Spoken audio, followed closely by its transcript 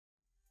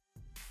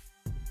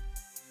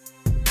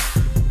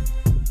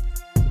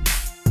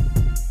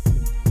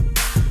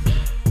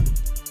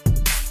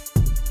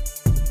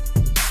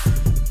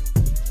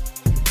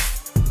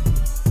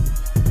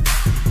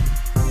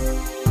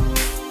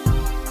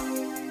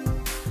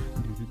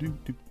Put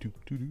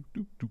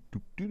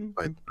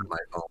my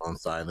phone on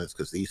silence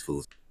because these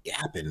fools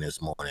yapping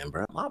this morning,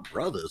 bro. My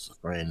brother's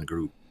friend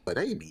group, but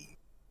they be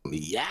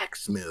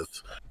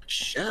Yaksmith.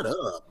 Shut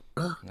up,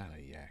 bro. Not a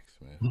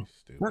Yaksmith. You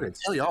I can stupid.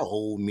 tell y'all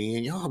old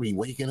men, y'all be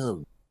waking up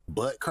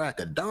butt crack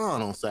of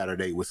dawn on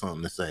Saturday with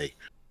something to say.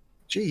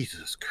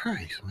 Jesus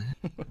Christ, man.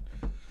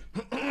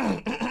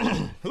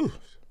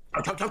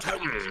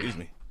 Excuse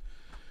me.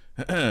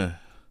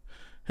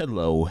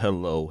 Hello.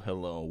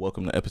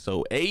 Welcome to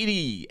episode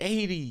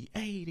 80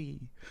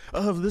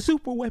 of the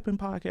Super Weapon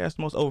Podcast,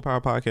 most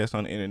overpowered podcast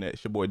on the internet.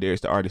 It's your boy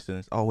Darius the Artist, and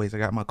as always, I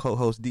got my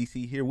co-host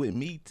DC here with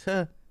me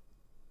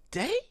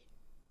today.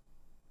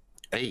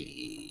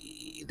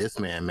 Hey, this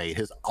man made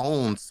his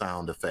own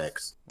sound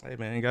effects. Hey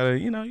man, you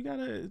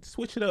gotta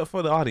switch it up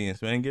for the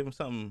audience, man. Give them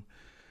something,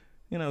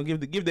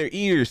 give their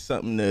ears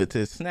something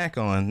to snack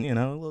on,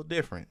 a little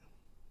different.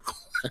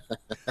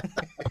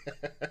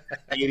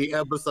 80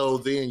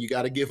 episodes in, you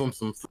got to give them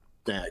some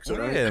snacks,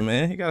 right? Yeah,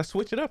 man, you gotta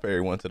switch it up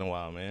every once in a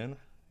while, man.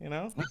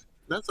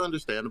 That's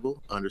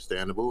understandable,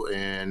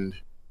 and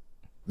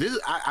this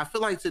I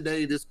feel like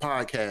today this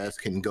podcast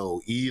can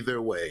go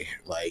either way,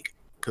 like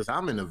because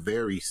I'm in a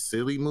very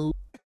silly mood,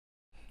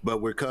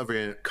 but we're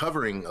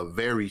covering a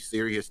very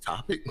serious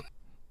topic.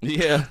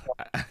 Yeah.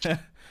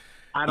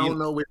 I don't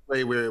know which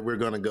way we're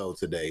gonna go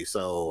today,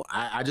 so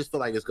I just feel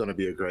like it's gonna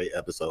be a great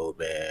episode,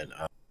 man.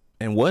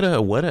 And what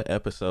a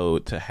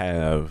episode to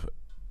have,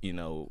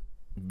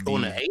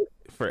 On the 8?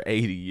 for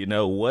 80.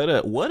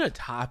 What a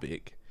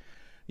topic.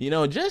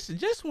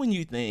 Just when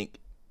you think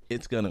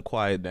it's gonna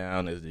quiet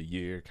down as the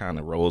year kind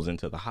of rolls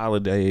into the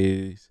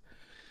holidays,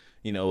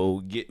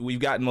 we've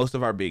gotten most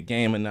of our big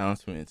game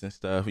announcements and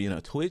stuff.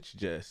 Twitch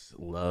just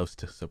loves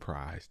to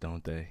surprise,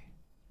 don't they?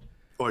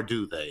 Or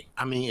do they?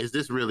 I mean, is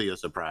this really a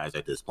surprise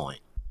at this point?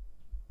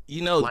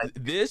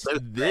 This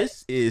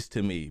is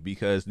to me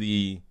because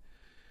the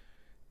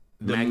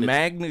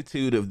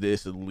magnitude of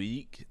this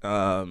leak.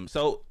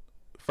 So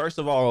first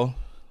of all,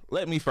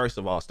 let me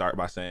start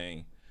by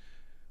saying,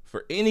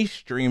 for any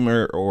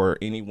streamer or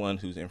anyone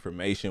whose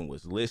information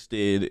was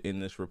listed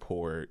in this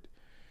report,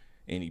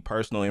 any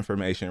personal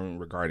information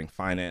regarding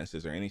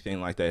finances or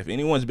anything like that, if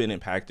anyone's been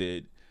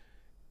impacted,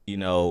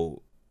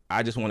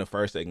 I just want to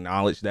first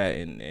acknowledge that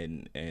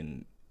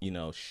and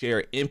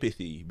share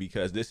empathy,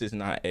 because this is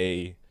not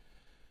a,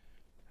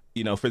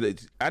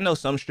 I know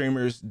some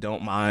streamers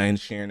don't mind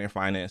sharing their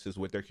finances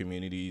with their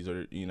communities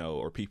or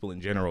or people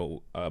in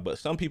general, but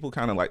some people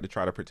kind of like to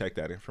try to protect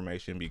that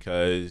information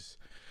because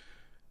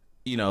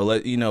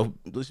let's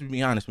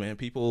be honest, man,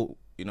 people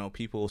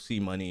see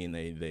money and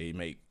they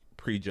make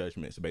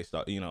prejudgments based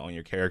on on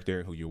your character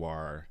and who you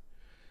are,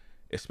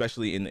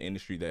 especially in the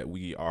industry that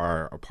we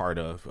are a part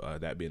of,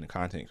 that being the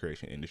content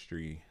creation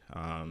industry.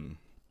 I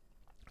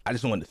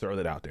just wanted to throw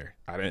that out there.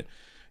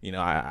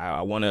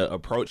 I want to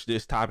approach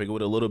this topic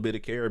with a little bit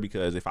of care,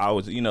 because if I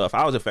was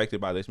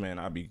affected by this, man,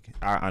 I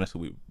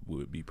honestly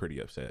would be pretty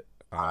upset.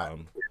 That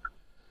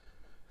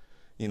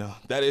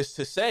is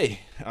to say,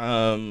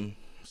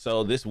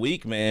 so this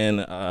week, man,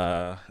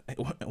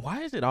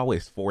 why is it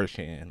always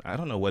 4chan? I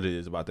don't know what it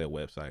is about that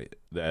website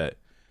that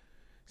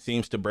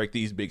seems to break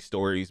these big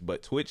stories,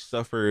 but Twitch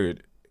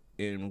suffered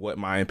in what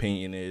my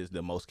opinion is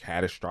the most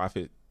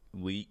catastrophic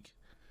leak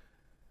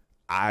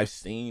I've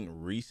seen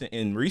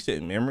in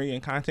recent memory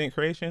in content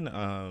creation.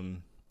 I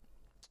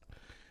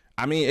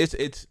mean,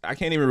 it's I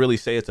can't even really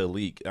say it's a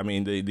leak. I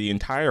mean, the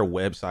entire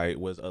website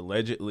was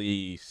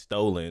allegedly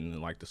stolen,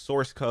 like the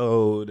source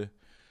code,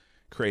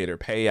 creator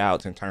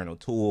payouts, internal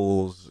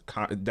tools,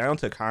 down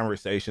to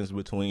conversations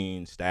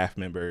between staff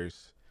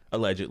members,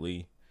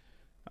 allegedly.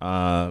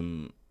 I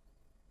mean,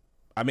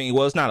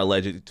 well, it's not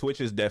alleged.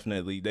 Twitch is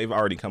they've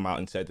already come out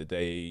and said that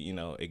they,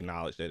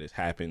 acknowledge that it's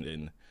happened,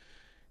 and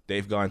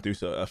they've gone through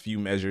a few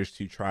measures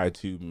to try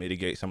to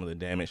mitigate some of the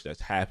damage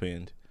that's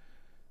happened.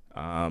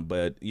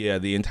 But yeah,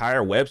 the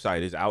entire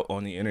website is out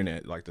on the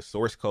internet. Like the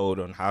source code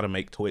on how to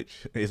make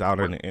Twitch is out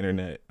on the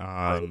internet.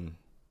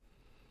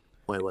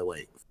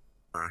 Wait.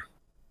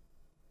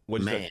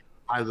 Man,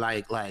 I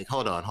like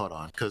hold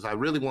on, because I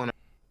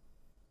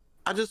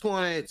just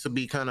want it to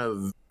be kind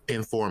of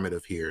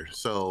informative here.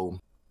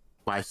 So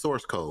by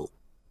source code,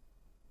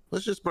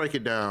 let's just break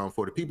it down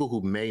for the people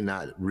who may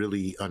not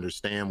really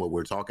understand what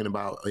we're talking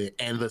about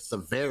and the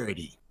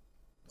severity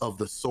of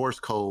the source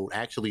code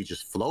actually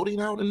just floating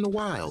out in the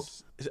wild.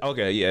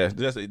 Okay, yeah,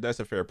 that's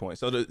a fair point.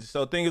 So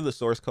think of the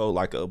source code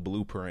like a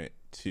blueprint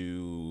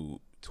to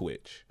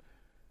Twitch.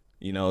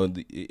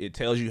 It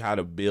tells you how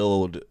to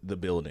build the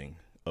building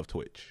of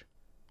Twitch,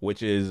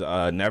 which is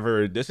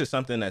this is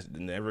something that's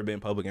never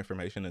been public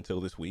information until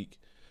this week.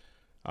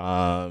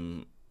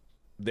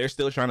 They're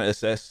still trying to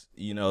assess,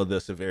 the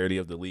severity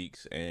of the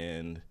leaks,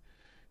 and,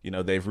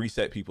 they've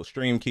reset people's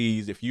stream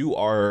keys. If you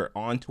are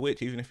on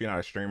Twitch, even if you're not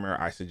a streamer,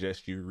 I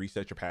suggest you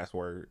reset your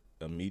password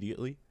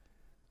immediately,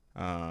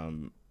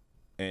 and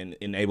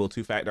enable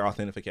two-factor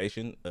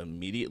authentication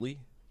immediately.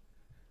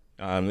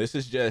 This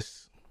is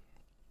just,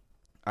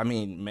 I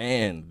mean,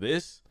 man,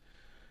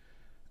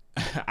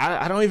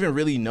 I don't even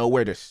really know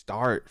where to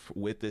start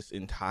with this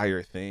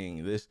entire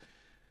thing.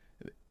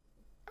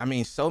 I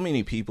mean, so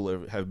many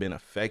people have been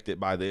affected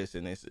by this,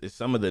 and it's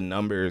some of the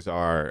numbers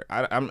are.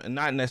 I'm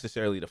not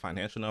necessarily the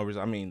financial numbers.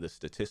 I mean the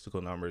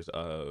statistical numbers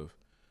of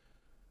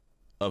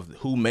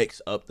who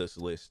makes up this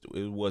list.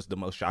 It was the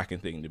most shocking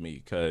thing to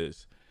me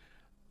because,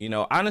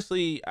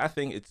 honestly, I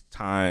think it's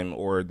time,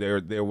 or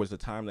there was a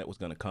time that was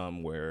going to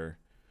come where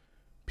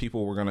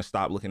people were going to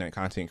stop looking at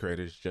content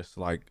creators just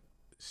like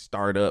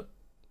startup,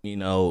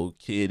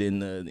 kid in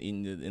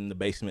the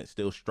basement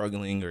still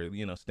struggling,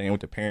 or staying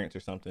with their parents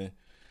or something.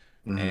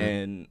 Mm-hmm.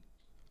 And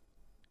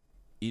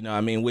I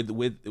mean, with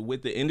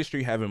the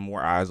industry having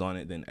more eyes on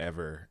it than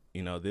ever,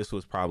 this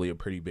was probably a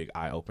pretty big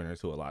eye opener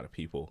to a lot of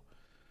people.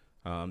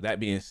 That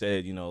being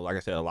said, like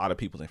I said, a lot of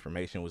people's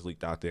information was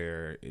leaked out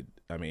there.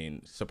 I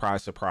mean,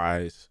 surprise,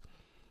 surprise,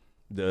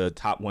 the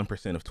top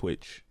 1% of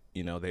Twitch,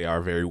 they are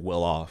very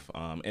well off.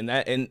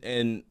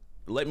 And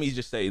let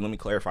me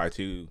clarify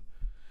too.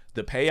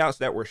 The payouts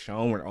that were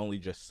shown were only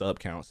just sub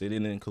counts. They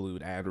didn't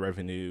include ad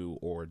revenue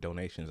or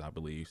donations, I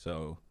believe.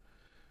 So,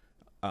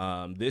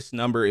 this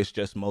number is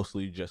just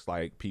mostly just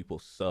like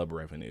people's sub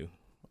revenue.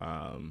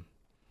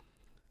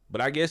 But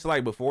I guess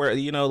like before,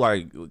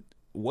 like,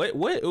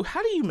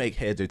 how do you make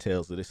heads or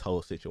tails of this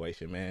whole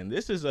situation, man?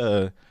 This is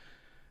I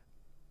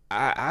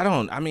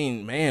don't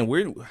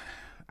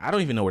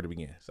even know where to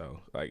begin. So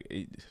like,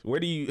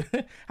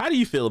 how do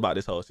you feel about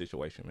this whole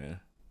situation,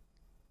 man?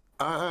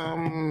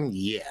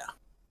 Yeah.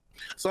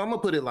 So I'm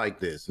gonna put it like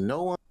this.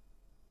 No one,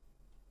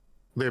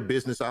 their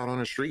business out on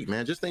the street,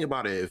 man. Just think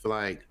about it. If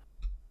like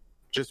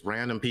just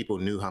random people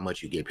knew how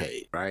much you get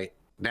paid, right?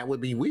 That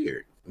would be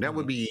weird. That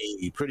would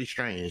be pretty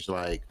strange.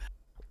 Like,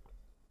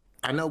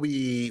 I know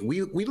we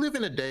live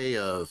in a day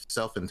of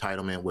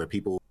self-entitlement where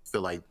people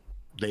feel like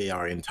they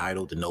are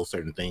entitled to know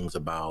certain things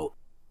about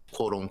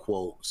quote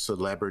unquote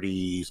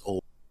celebrities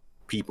or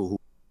people who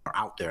are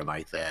out there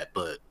like that,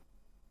 but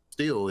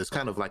still it's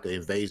kind of like an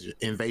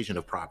invasion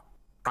of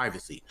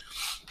privacy.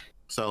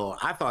 So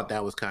I thought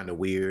that was kind of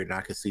weird, and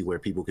I could see where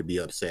people could be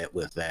upset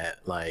with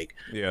that. Like,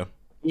 yeah,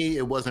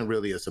 it wasn't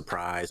really a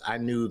surprise. I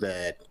knew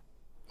that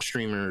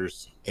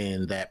streamers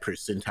in that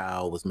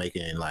percentile was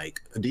making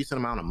like a decent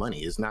amount of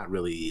money. It's not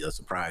really a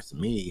surprise to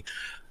me,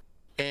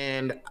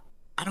 and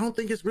I don't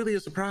think it's really a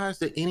surprise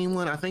to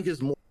anyone. I think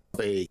it's more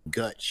of a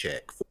gut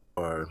check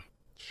for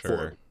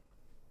sure.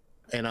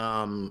 And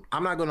I'm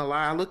not gonna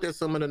lie, I looked at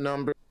some of the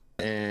numbers,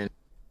 and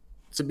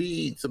to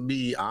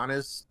be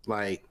honest,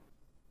 like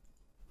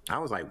I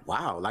was like,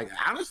 wow. Like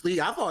honestly,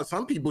 I thought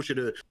some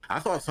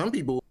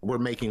people were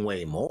making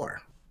way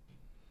more.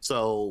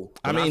 So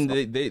I mean,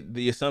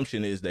 the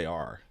assumption is they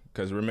are,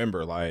 because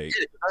remember, like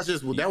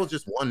that was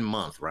just 1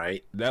 month,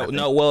 right?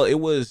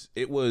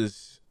 It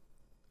was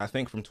I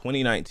think from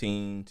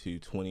 2019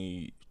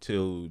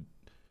 to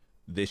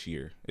this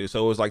year.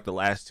 So it was like the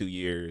last 2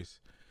 years.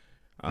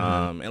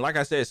 And like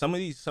I said, some of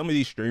these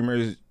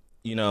streamers,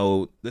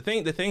 the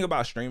thing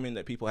about streaming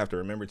that people have to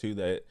remember too,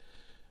 that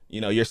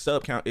your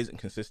sub count isn't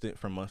consistent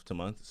from month to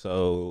month.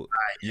 So,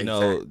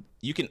 exactly.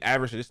 You can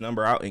average this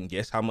number out and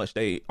guess how much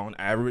they on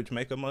average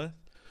make a month.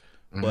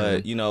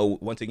 But,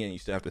 once again, you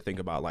still have to think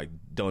about like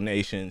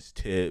donations,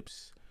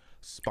 tips,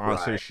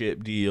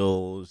 sponsorship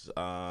deals.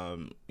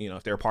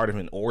 If they're part of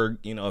an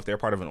if they're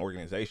part of an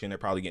organization, they're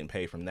probably getting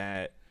paid from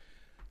that.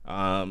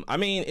 I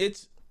mean,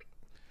 it's,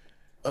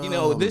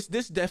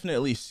 this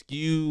definitely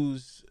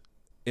skews,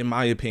 in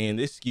my opinion,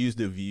 this skews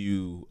the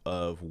view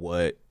of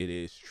what it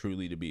is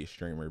truly to be a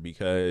streamer,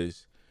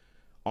 because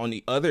on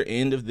the other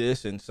end of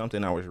this, and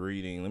something I was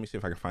reading, let me see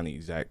if I can find the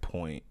exact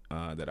point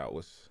that I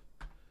was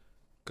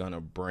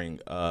gonna bring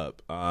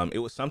up. It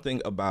was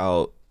something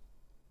about,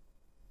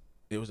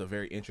 it was a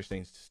very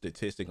interesting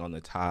statistic on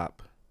the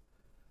top.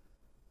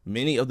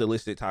 Many of the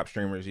listed top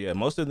streamers,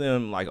 most of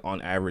them like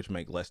on average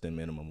make less than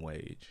minimum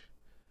wage.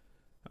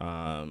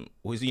 And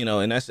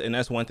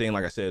that's one thing,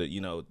 like I said,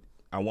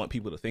 I want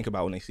people to think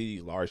about when they see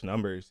these large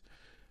numbers.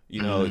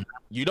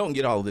 You don't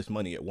get all of this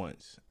money at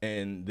once,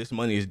 and this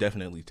money is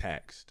definitely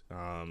taxed.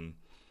 And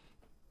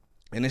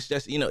it's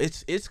just,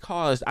 it's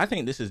caused, I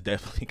think this has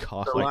definitely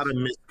caused a lot of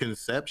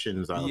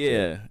misconceptions out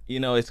there.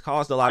 It's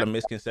caused a lot of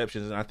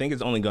misconceptions, and I think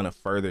it's only going to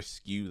further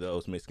skew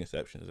those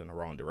misconceptions in the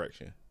wrong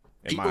direction,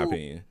 in my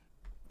opinion.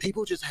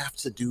 People just have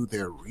to do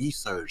their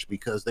research,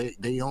 because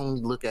they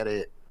only look at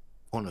it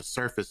on a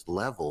surface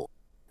level.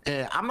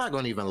 And I'm not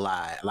going to even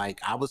lie. Like,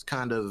 I was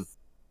kind of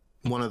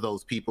one of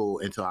those people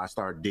until I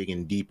started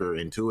digging deeper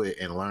into it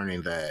and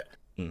learning that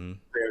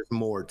there's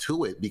more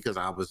to it, because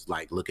I was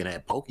like looking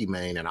at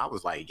Pokimane and I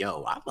was like,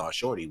 yo, I thought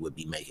Shorty would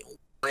be making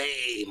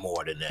way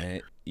more than that.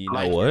 And you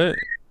know what?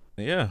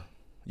 Yeah,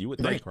 you would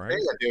think, right?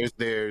 Yeah,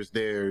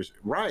 there's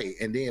right.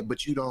 And then,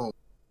 but you don't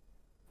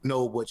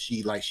know what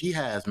she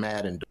has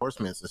mad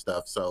endorsements and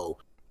stuff. So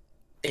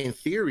in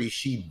theory,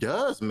 she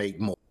does make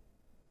more.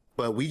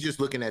 But we just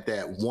looking at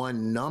that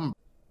one number,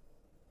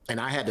 and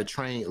I had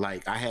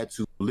to I had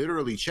to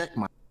literally check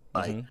my,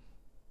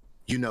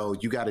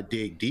 you got to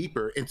dig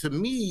deeper. And to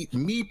me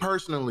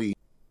personally,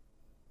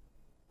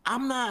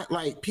 I'm not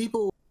like,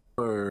 people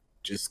were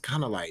just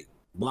kind of like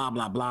blah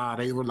blah blah.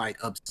 They were like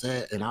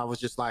upset, and I was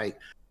just like,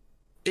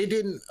 it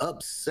didn't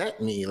upset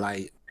me.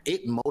 Like,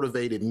 it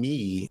motivated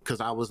me because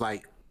I was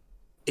like,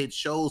 it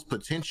shows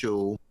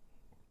potential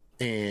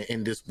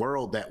in this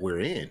world that we're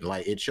in.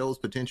 Like, it shows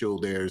potential.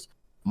 There's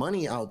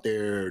money out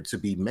there to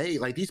be made.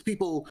 Like, these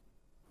people,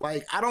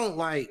 like, I don't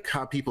like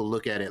how people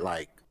look at it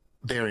like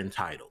they're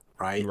entitled,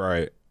 right?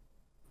 Right.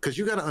 Because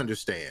you got to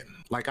understand,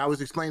 like, I was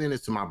explaining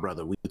this to my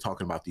brother. We were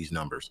talking about these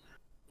numbers.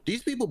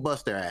 These people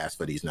bust their ass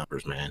for these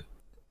numbers, man.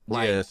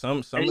 Like, yeah,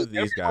 some of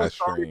these guys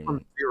stream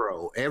from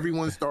zero.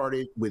 Everyone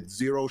started with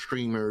 0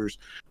 streamers,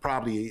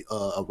 probably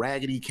a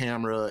raggedy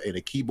camera and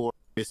a keyboard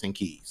missing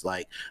keys.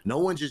 Like, no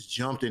one just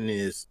jumped in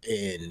this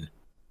and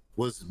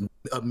was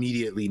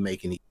immediately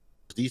making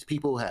these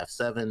people have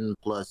 7+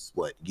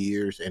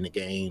 years in the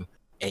game,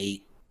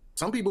 8.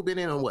 Some people been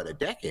in on a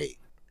decade.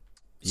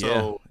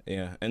 So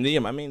yeah, and the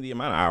amount of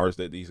hours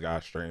that these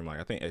guys stream, like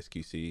I think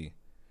SQC,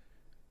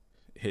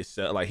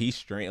 like he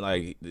stream,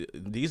 like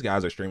these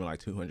guys are streaming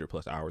like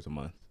 200+ hours a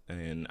month,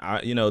 and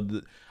I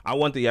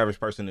want the average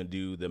person to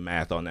do the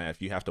math on that.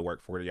 If you have to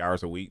work 40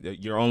 hours a week,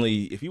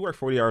 if you work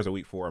 40 hours a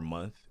week for a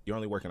month, you're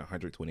only working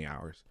 120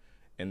 hours,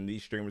 and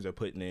these streamers are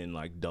putting in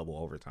like double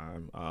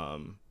overtime.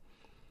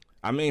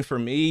 I mean, for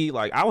me,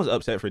 like, I was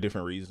upset for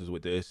different reasons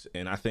with this,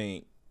 and I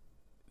think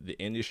the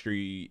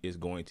industry is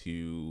going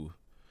to.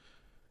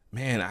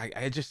 Man,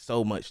 I just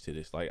so much to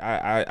this. Like,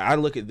 I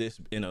look at this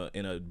in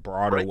a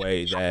broader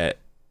way that,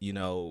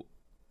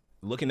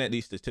 looking at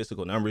these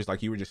statistical numbers,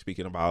 like you were just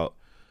speaking about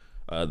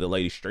the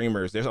lady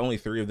streamers, there's only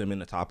 3 of them in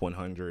the top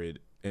 100,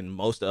 and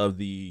most of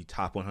the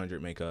top 100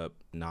 make up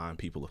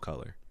non-people of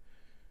color.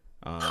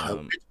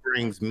 Which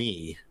brings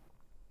me,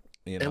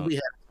 and we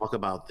have to talk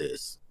about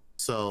this.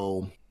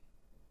 So,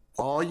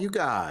 all you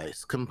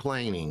guys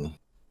complaining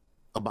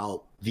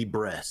about the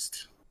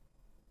breast,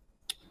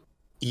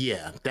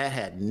 yeah, that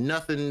had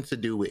nothing to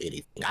do with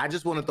anything. I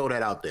just want to throw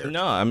that out there.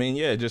 No, I mean,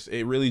 yeah,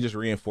 it really just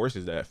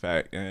reinforces that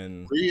fact,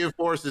 and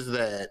reinforces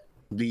that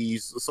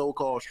these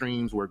so-called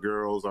streams where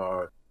girls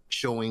are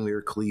showing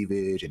their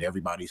cleavage and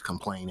everybody's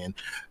complaining,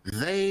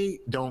 they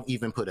don't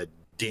even put a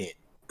dent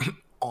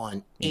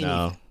on anything.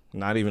 No,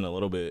 not even a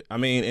little bit. I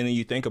mean, and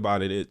you think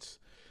about it, it's,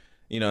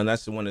 and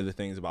that's one of the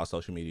things about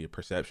social media: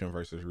 perception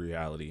versus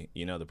reality.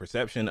 The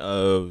perception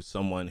of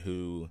someone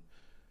who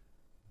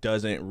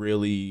doesn't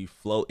really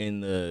float in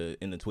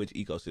the Twitch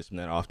ecosystem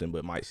that often,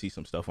 but might see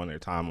some stuff on their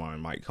timeline,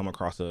 might come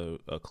across a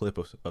clip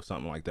of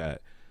something like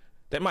that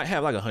might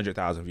have like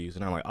 100,000 views,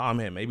 and I'm like, oh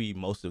man, maybe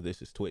most of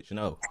this is Twitch.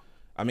 No,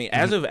 I mean,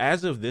 as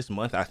of this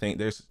month, I think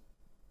there's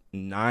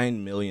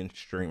 9 million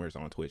streamers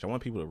on Twitch. I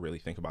want people to really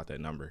think about that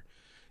number.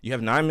 You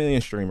have 9 million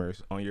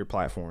streamers on your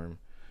platform.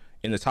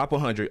 In the top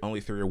 100,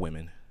 only 3 are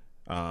women,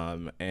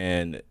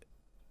 and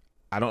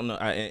I don't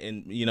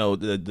know,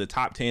 the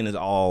top 10 is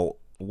all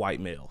white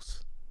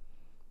males.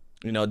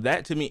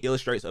 That to me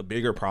illustrates a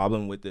bigger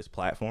problem with this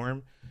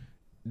platform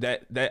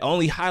that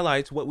only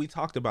highlights what we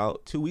talked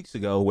about 2 weeks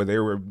ago, where they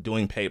were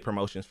doing paid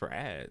promotions for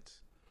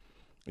ads.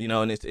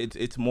 And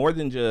it's more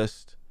than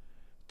just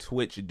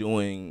Twitch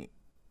doing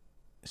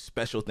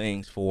special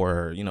things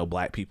for,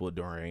 Black people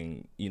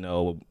during,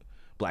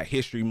 Black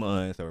History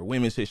Month or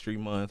Women's History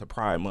Month or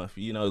Pride Month.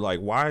 Like,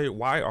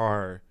 why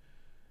are,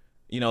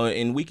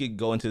 and we could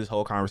go into this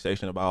whole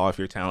conversation about, if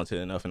you're talented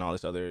enough and all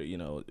this other,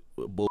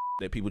 bull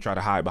that people try to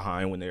hide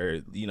behind when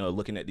they're,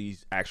 looking at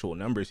these actual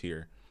numbers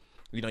here.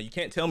 You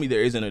can't tell me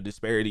there isn't a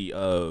disparity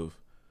of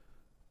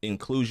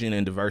inclusion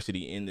and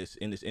diversity in this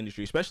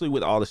industry, especially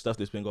with all the stuff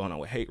that's been going on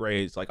with hate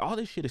raids. Like, all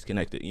this shit is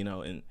connected,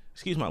 and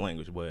excuse my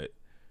language, but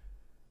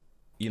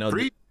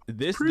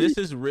this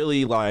is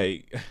really,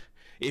 like,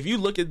 if you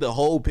look at the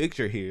whole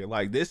picture here,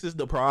 like, this is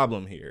the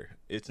problem here.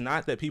 It's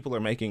not that people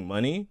are making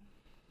money.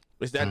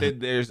 It's that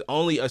there's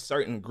only a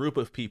certain group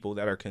of people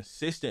that are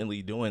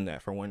consistently doing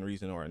that for one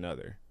reason or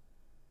another.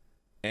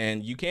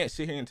 And you can't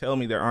sit here and tell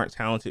me there aren't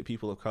talented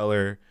people of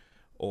color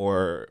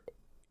or,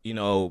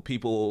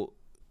 people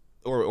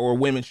or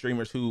women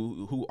streamers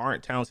who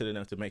aren't talented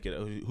enough to make it,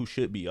 who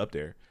should be up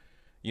there.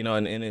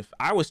 And if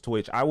I was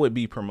Twitch, I would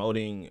be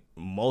promoting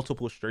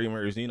multiple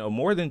streamers,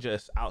 more than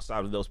just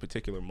outside of those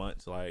particular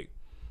months. Like,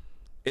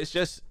 it's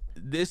just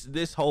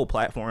this whole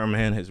platform,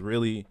 man, has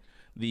really,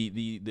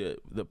 the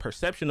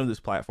perception of this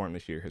platform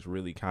this year has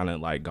really kind of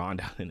like gone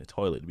down in the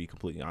toilet, to be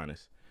completely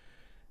honest.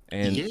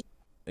 And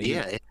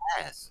yeah, it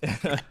has.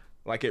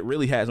 Like, it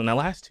really has. In the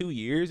last 2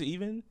 years,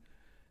 even,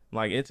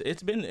 like,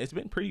 it's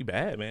been pretty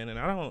bad, man. And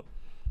I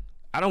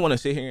don't want to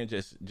sit here and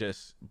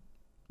just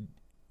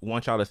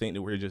want y'all to think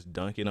that we're just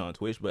dunking on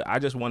Twitch, but I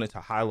just wanted to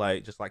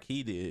highlight, just like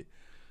he did,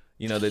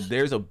 that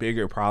there's a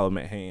bigger problem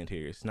at hand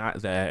here. It's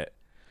not that,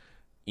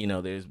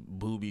 there's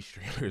booby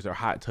streamers or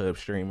hot tub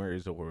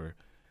streamers or,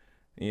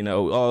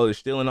 oh, they're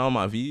stealing all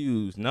my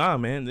views. Nah,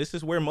 man, this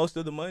is where most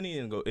of the money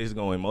is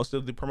going. Most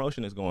of the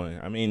promotion is going.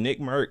 I mean, Nick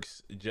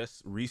Merckx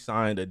just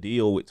re-signed a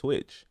deal with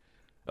Twitch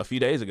a few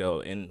days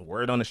ago, and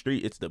word on the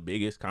street, it's the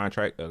biggest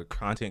contract a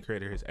content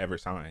creator has ever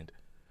signed.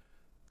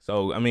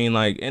 So I mean,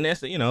 like, and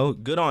that's, you know,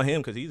 good on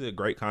him because he's a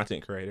great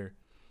content creator.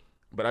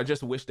 But I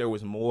just wish there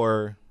was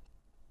more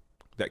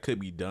that could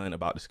be done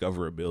about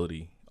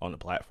discoverability on the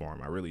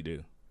platform. I really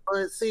do.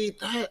 But see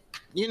that,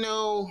 you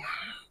know,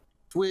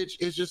 Twitch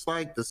is just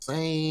like the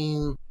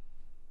same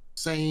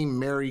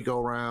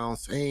merry-go-round,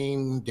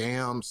 same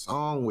damn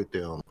song with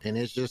them. And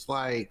it's just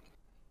like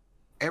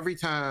every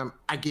time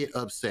I get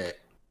upset,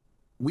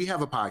 we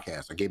have a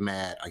podcast. I get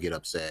mad, I get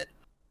upset,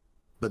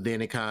 but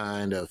then it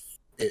kind of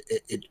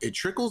it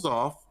trickles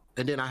off,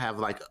 and then I have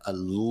like a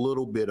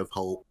little bit of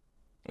hope,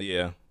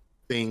 Yeah.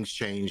 things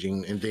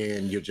changing, and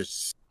then you're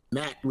just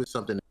smacked with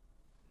something.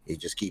 You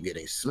just keep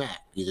getting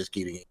smacked. You just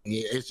keep getting.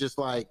 It's just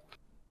like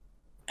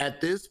at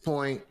this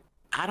point,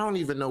 I don't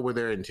even know where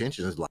their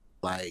intentions lie.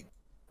 Like,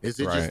 is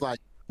it just Right. like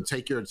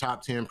take your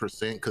top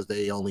 10% because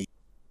they're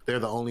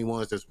the only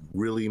ones that's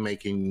really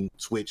making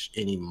Twitch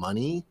any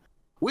money,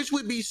 which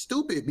would be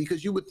stupid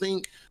because you would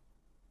think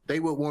they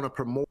would want to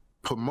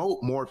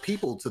promote more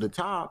people to the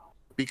top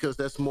because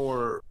that's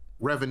more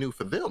revenue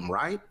for them,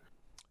 right? So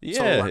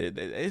Yeah. like,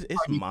 It's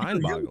you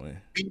mind boggling.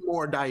 be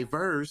more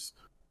diverse,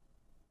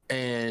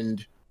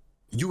 and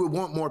you would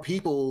want more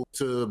people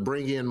to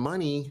bring in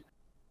money,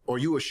 or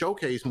you would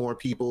showcase more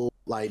people,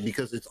 like,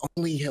 because it's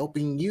only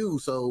helping you.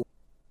 So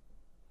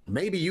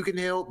maybe you can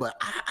help, but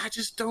I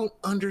just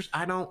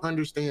I don't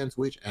understand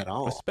Twitch at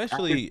all.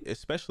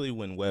 Especially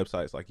when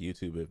websites like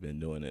YouTube have been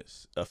doing it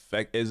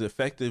as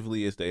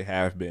effectively as they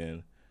have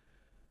been.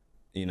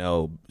 You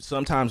know,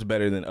 sometimes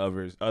better than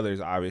others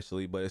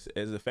obviously, but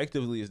as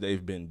effectively as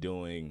they've been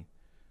doing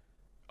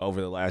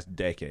over the last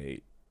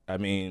decade. I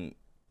mean,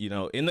 you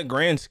know, in the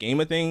grand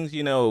scheme of things,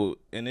 you know,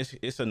 and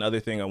it's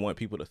another thing I want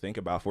people to think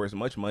about. For as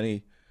much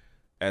money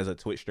as a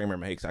Twitch streamer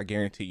makes, I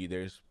guarantee you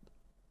there's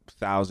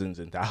thousands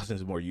and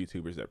thousands more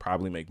YouTubers that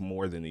probably make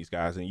more than these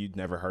guys, and you'd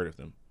never heard of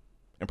them,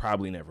 and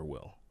probably never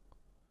will.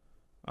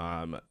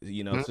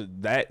 You know, so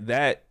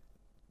that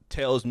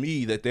tells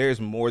me that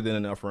there's more than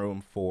enough room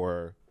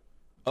for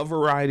a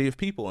variety of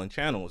people and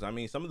channels. I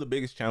mean, some of the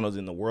biggest channels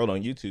in the world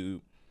on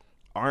YouTube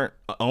aren't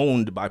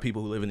owned by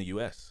people who live in the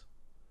U.S.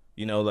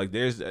 You know, like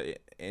there's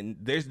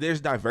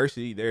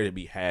diversity there to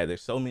be had.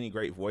 There's so many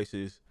great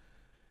voices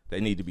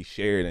that need to be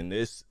shared, and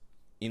this,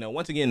 you know,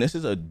 once again, this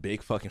is a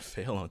big fucking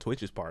fail on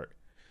Twitch's part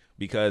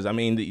because I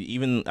mean,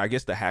 even I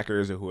guess the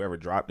hackers or whoever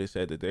dropped it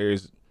said that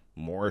there's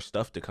more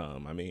stuff to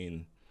come. I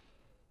mean,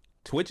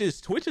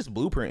 Twitch's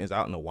blueprint is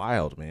out in the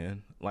wild,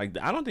 man. Like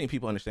I don't think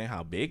people understand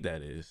how big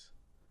that is.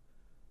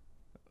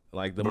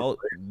 Like the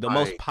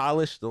most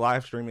polished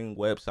live streaming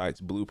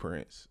websites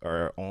blueprints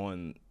are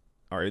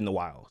in the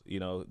wild, you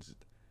know,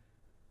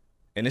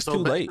 and it's So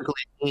too late.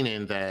 basically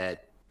meaning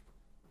that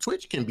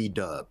Twitch can be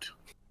dubbed.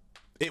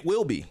 It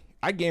will be.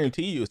 I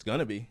guarantee you, it's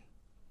gonna be.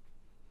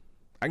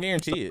 I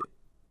guarantee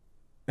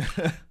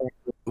it.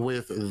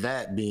 With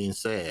that being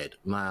said,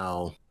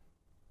 now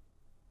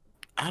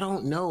I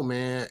don't know,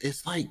 man.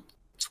 It's like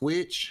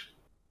Twitch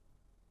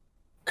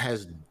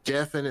has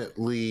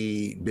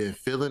definitely been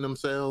feeling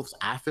themselves.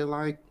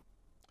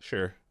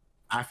 Sure.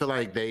 I feel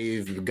like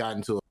they've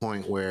gotten to a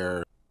point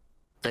where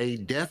they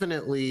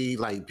definitely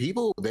like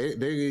people.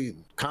 They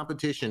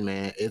competition,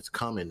 man. It's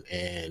coming,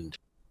 and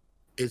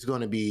it's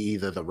going to be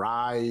either the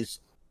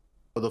rise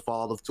or the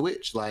fall of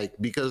Twitch. Like,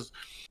 because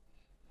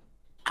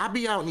I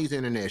be out in these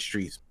internet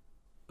streets,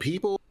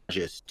 people are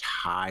just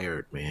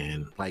tired,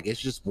 man. Like,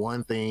 it's just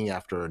one thing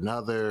after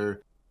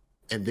another.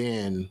 And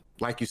then,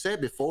 like you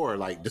said before,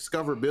 like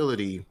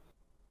discoverability,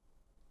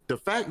 the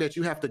fact that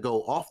you have to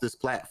go off this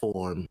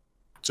platform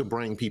to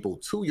bring people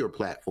to your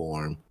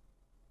platform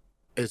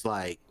is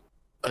like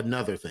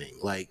another thing.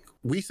 Like,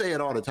 we say it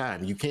all the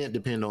time, you can't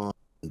depend on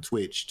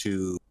Twitch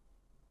to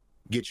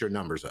get your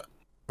numbers up.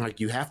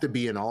 Like, you have to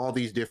be in all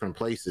these different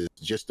places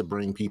just to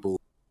bring people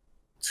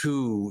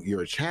to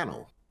your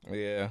channel.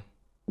 Yeah.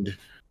 And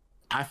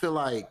I feel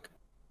like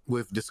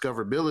with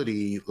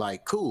discoverability,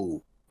 like,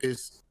 cool,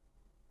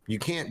 you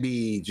can't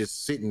be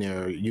just sitting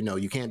there, you know,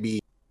 you can't be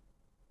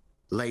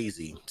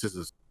lazy,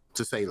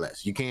 to say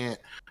less. You can't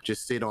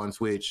just sit on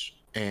Twitch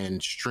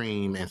and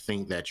stream and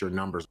think that your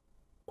numbers,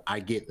 I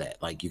get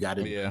that. Like, you got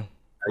to, Yeah.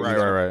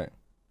 Right.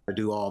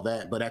 do all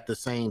that. But at the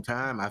same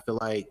time, I feel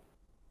like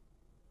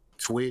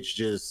Twitch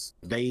just,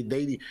 they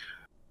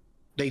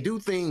do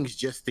things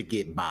just to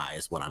get by,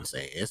 is what I'm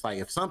saying. It's like,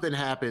 if something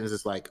happens,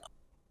 it's like,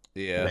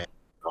 Yeah.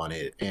 on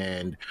it.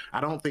 And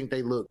I don't think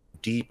they look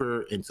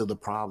deeper into the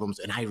problems.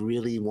 And I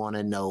really want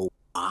to know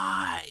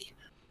why.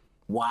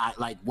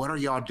 Like, what are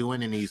y'all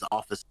doing in these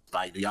offices?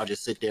 Like, do y'all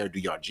just sit there? Do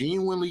y'all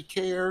genuinely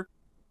care?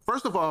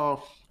 First of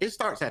all, it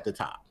starts at the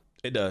top.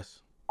 It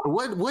does.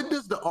 What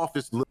does the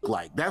office look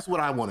like? That's what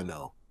I want to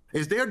know.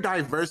 Is there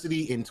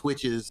diversity in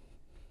Twitch's?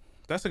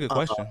 That's a good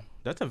question.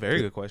 That's a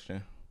very good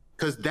question.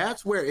 Because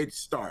that's where it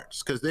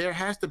starts. Because there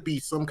has to be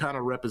some kind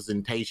of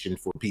representation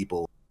for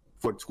people,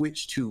 for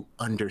Twitch to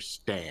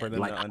understand. For them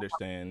like, to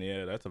understand.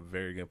 Yeah, that's a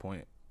very good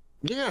point.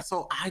 Yeah,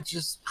 so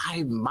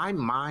my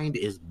mind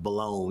is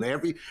blown.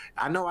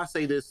 I know I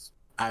say this,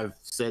 I've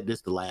said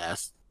this the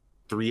last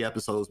 3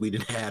 episodes we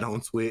did had on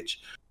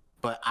Twitch,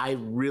 but I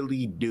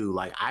really do.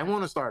 Like, I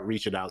want to start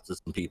reaching out to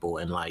some people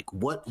and like,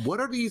 what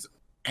are these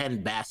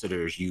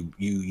ambassadors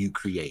you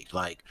create?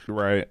 Like,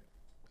 Right.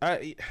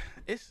 I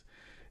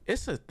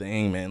it's a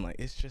thing, man. Like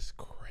it's just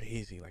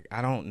crazy. Like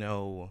I don't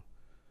know.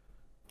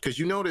 because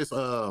you notice,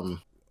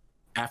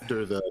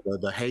 after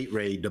the hate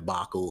raid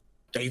debacle,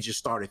 they just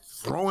started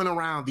throwing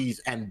around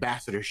these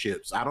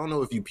ambassadorships. I don't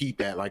know if you peep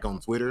that, like on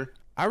Twitter.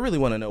 I really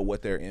want to know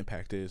what their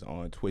impact is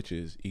on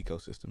Twitch's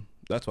ecosystem.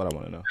 That's what I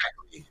want to know.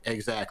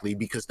 Exactly,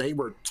 because they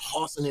were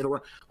tossing it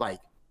around like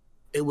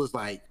it was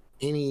like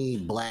any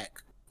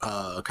black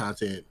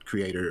content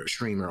creator,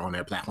 streamer on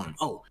their platform.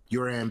 Oh,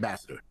 you're an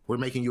ambassador. We're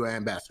making you an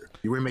ambassador.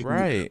 We're making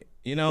Right.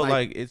 You know,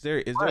 like is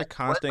there what?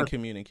 constant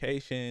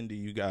communication? Do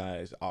you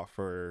guys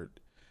offer?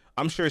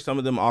 I'm sure some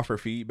of them offer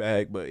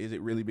feedback, but is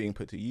it really being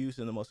put to use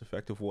in the most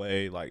effective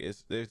way? Like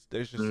it's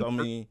there's just so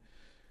many,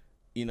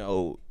 you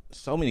know,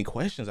 so many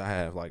questions I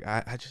have. Like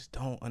I just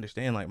don't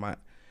understand. Like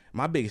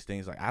my biggest thing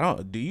is like I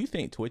don't. Do you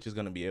think Twitch is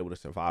going to be able to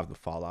survive the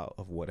fallout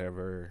of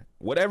whatever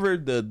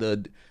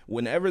the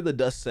whenever the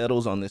dust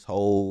settles on this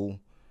whole,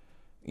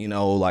 you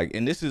know, like,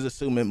 and this is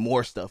assuming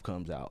more stuff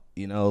comes out,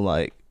 you know,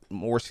 like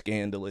more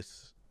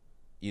scandalous,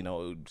 you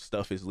know,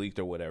 stuff is leaked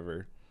or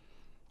whatever.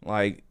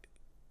 Like,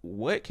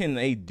 what can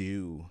they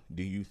do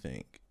you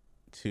think,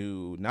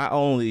 to not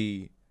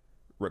only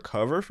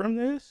recover from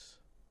this,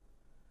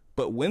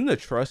 but win the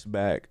trust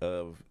back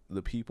of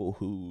the people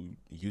who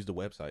use the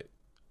website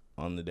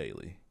on the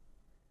daily?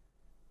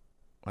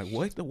 Like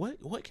what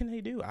can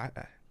they do?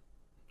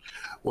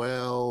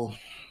 Well,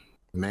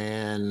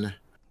 man,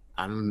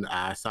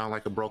 I sound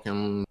like a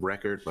broken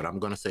record, but I'm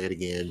gonna say it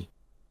again.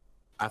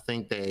 I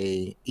think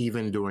they,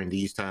 even during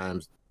these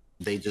times,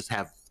 they just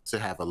have to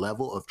have a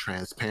level of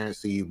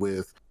transparency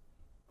with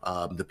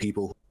the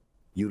people who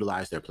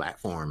utilize their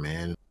platform,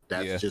 man.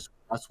 That's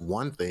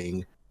one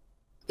thing,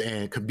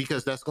 and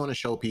because that's going to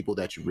show people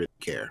that you really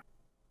care.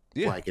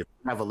 Yeah. Like if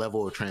you have a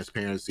level of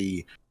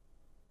transparency,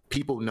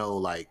 people know,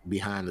 like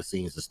behind the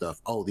scenes and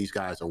stuff. Oh, these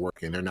guys are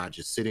working. They're not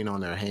just sitting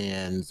on their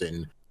hands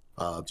and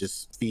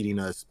just feeding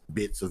us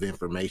bits of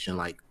information.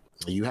 Like,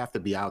 you have to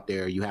be out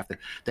there.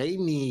 They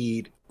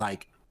need,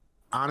 like,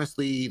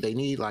 honestly, they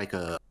need like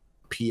a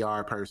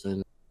PR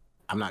person.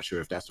 I'm not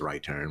sure if that's the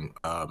right term.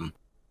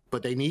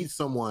 But they need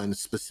someone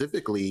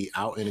specifically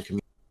out in the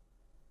community,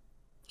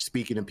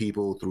 speaking to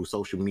people through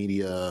social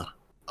media.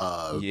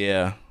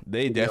 Yeah,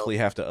 they definitely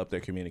have to up their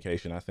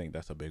communication. I think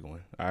that's a big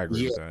one. I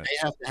agree with that. They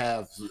have to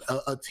have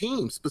a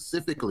team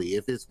specifically.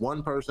 If it's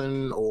one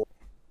person or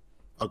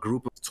a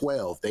group of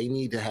 12, they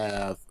need to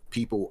have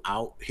people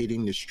out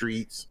hitting the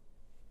streets,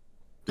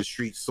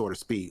 so to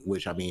speak,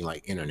 which I mean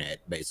like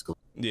internet, basically.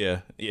 Yeah.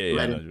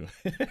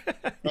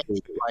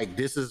 Like,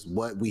 this is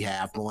what we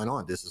have going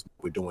on. This is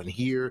what we're doing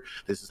here.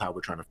 This is how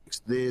we're trying to fix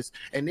this.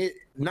 And it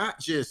not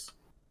just,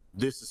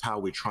 this is how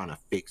we're trying to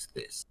fix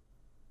this.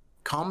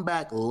 Come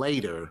back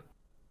later,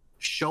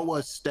 show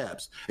us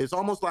steps. It's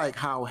almost like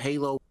how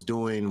Halo is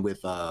doing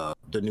with the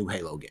new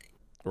Halo game.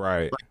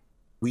 Right. Like,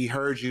 we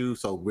heard you,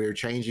 so we're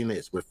changing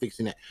this. We're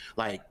fixing that.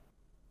 Like,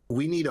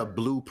 we need a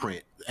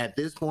blueprint. At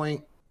this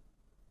point,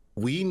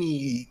 we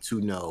need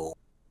to know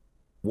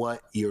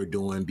what you're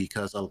doing,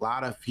 because a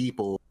lot of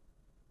people,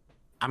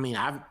 I mean,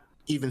 I've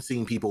even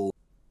seen people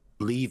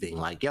leaving,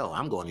 like, yo,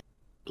 I'm going,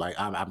 like,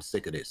 I'm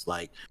sick of this.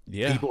 Like,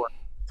 people are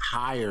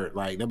tired.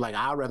 Like, they're like,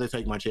 I'd rather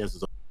take my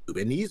chances on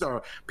YouTube. And these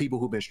are people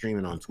who've been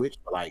streaming on Twitch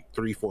for like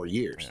 3-4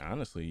 years. Man,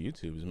 honestly,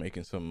 YouTube is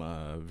making some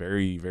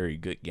very, very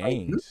good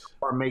gains.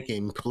 Are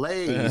making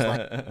plays.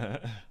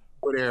 Like,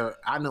 where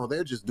I know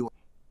they're just doing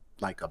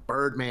like a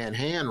Birdman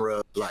hand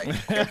rub. Like,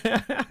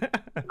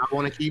 I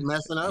want to keep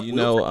messing up. You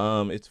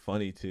know, it's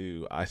funny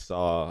too. I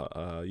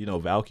saw, you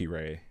know,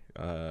 Valkyrae.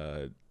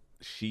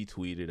 She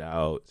tweeted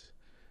out,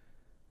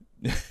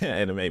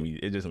 and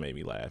it just made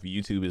me laugh.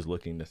 YouTube is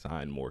looking to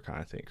sign more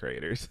content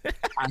creators.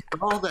 I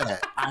saw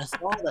that.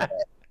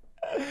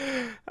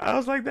 I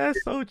was like,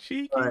 that's so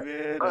cheeky,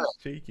 man. That's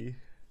cheeky.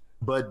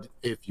 But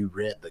if you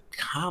read the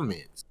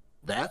comments,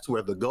 that's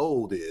where the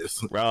gold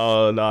is.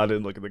 Oh no, I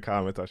didn't look at the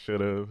comments. I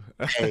should have.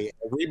 Hey,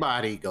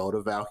 everybody, go to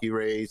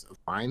Valkyrae's,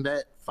 find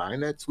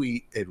that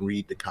tweet and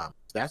read the comments.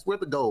 That's where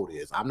the gold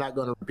is. I'm not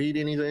going to repeat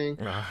anything.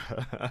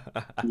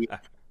 I'm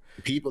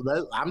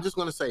just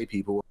going to say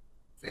people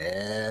are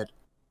fed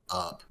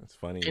up. It's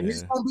funny, and man.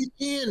 This won't be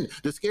the end.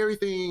 The scary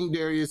thing,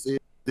 Darius, is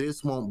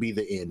this won't be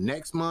the end.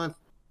 Next month,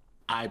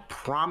 I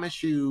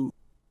promise you,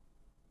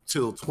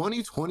 till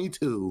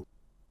 2022.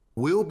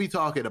 We'll be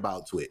talking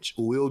about Twitch.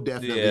 We'll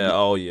definitely. Yeah.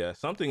 Oh, yeah.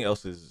 Something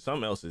else is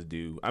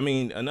due. I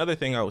mean, another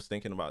thing I was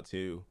thinking about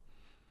too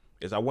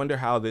is I wonder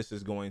how this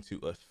is going to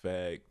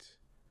affect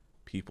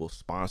people's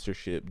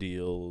sponsorship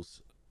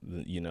deals.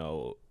 You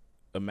know,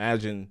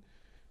 imagine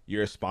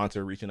you're a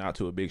sponsor reaching out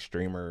to a big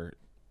streamer,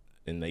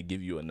 and they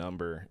give you a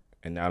number,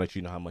 and now that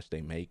you know how much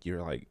they make,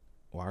 you're like,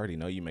 "Well, I already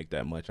know you make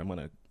that much. I'm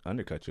gonna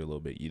undercut you a little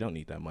bit. You don't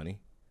need that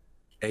money."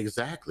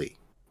 Exactly.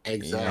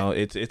 You know,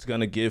 it's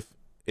gonna get,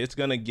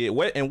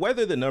 and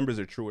whether the numbers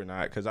are true or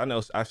not, because I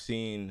know I've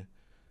seen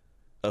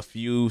a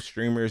few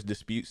streamers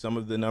dispute some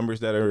of the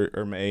numbers that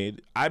are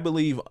made. I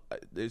believe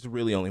there's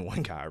really only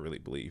one guy I really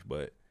believe,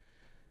 but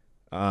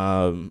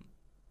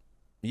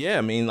yeah,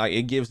 I mean, like,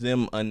 it gives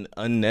them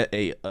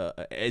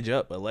a edge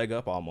up, a leg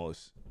up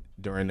almost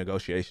during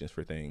negotiations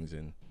for things.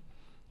 And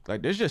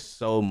like, there's just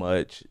so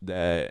much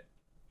that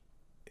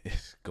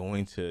is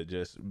going to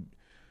just,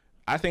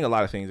 I think a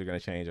lot of things are going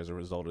to change as a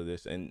result of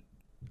this. And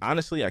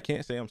honestly, I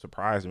can't say I'm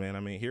surprised, man. I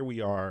mean, here we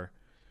are,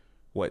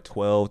 what,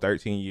 12,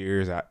 13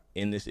 years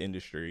in this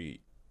industry.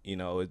 You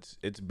know,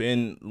 it's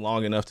been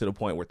long enough to the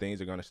point where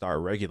things are going to start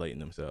regulating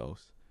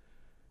themselves.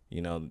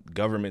 You know,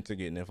 governments are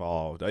getting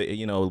involved.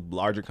 You know,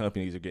 larger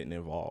companies are getting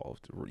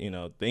involved. You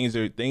know, things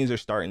are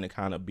starting to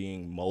kind of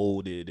being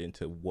molded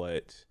into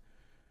what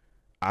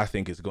I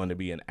think is going to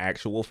be an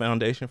actual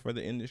foundation for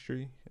the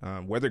industry.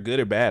 Whether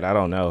good or bad, I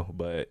don't know.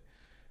 But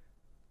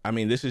I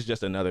mean, this is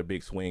just another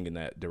big swing in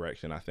that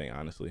direction, I think,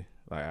 honestly.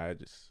 Like,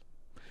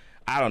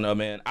 I don't know,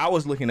 man. I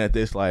was looking at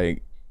this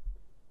like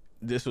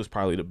this was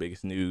probably the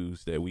biggest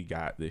news that we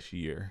got this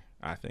year,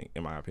 I think,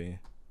 in my opinion.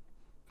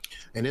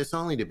 And it's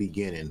only the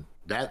beginning.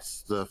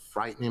 That's the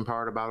frightening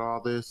part about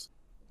all this.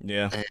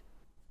 Yeah. And,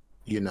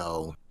 you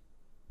know,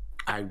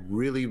 I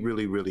really,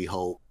 really, really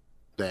hope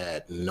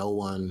that no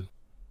one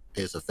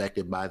is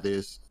affected by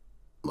this.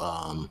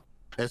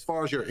 As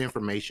far as your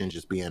information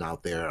just being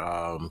out there,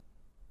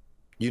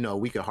 you know,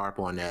 we could harp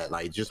on that.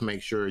 Like, just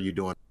make sure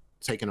you're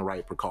taking the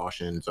right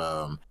precautions,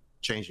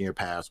 changing your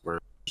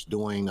passwords,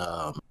 doing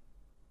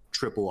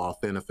triple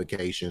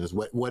authentications,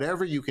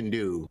 whatever you can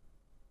do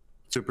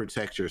to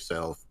protect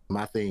yourself.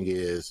 My thing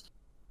is,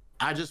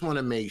 I just want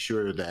to make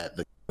sure that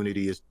the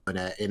community is doing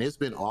that. And it's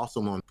been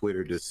awesome on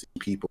Twitter to see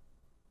people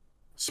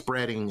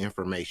spreading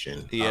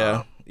information.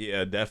 Yeah,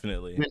 yeah,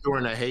 definitely. Even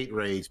during the hate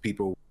raids,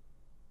 people,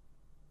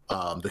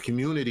 the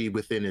community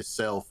within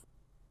itself,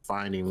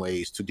 finding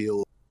ways to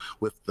deal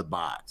with the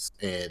bots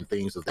and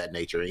things of that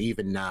nature. And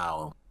even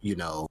now, you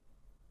know,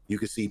 you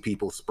can see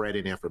people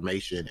spreading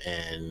information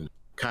and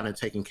kind of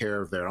taking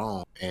care of their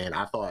own. And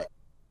I thought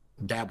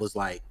that was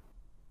like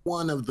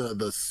one of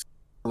the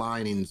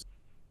linings,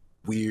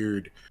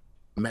 weird,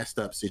 messed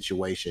up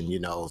situation. You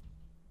know,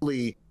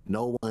 hopefully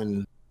no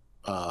one,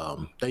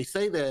 they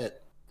say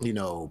that, you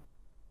know,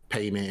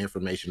 payment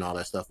information, all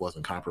that stuff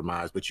wasn't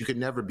compromised, but you could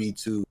never be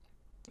too,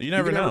 you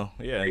never know.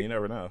 Yeah, you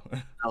never know.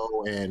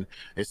 And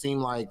it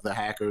seemed like the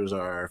hackers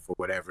are, for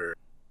whatever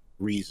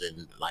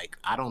reason, like,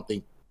 I don't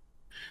think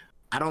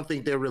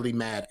they're really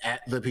mad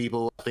at the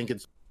people. I think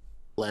it's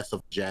less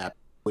of jab,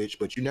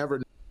 but you never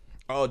know.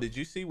 Oh, did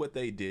you see what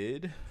they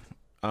did?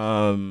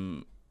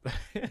 It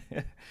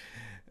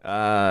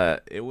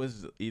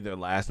was either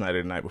last night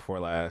or the night before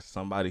last.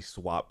 Somebody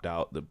swapped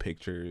out the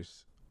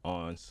pictures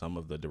on some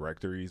of the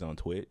directories on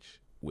Twitch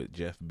with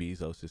Jeff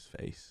Bezos's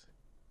face.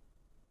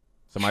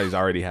 Somebody's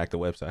already hacked the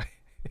website.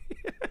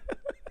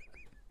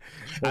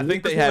 I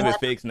think they have it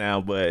fixed now,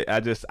 but I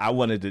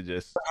wanted to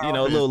just, you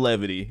know, a little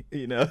levity,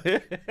 you know.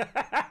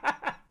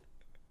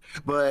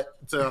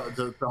 But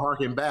to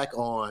harken back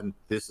on,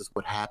 this is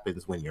what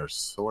happens when your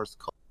source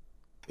code.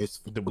 It's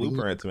the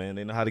blueprints, man.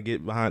 They know how to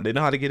get behind. They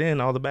know how to get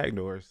in all the back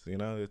doors. You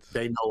know,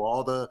 they know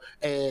all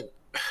and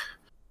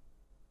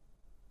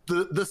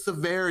the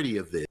severity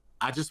of this.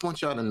 I just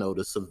want y'all to know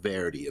the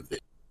severity of this.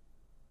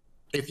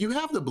 If you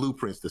have the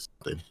blueprints to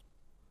something,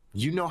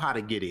 you know how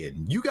to get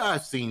in. You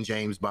guys seen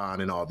James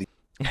Bond and all these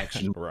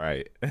action,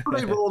 right?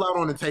 They roll out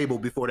on the table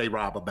before they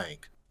rob a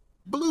bank.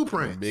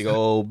 Blueprints, big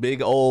old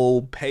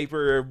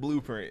paper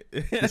blueprint.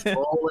 Just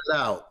roll it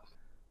out.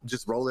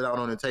 Just roll it out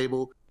on the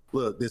table.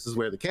 Look, this is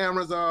where the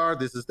cameras are.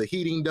 This is the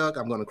heating duct.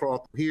 I'm going to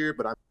crawl through here,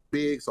 but I'm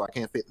big, so I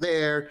can't fit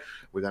there.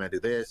 We're going to do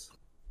this,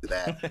 do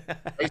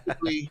that.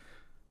 Basically,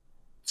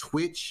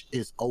 Twitch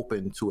is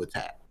open to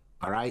attack.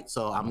 All right,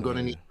 so I'm going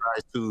to need you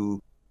guys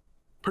to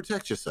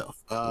protect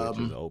yourself.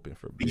 Twitch is open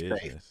for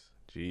business. Safe.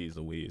 Jeez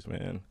Louise,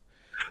 man.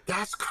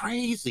 That's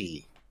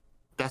crazy.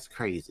 That's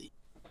crazy.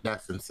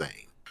 That's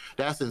insane.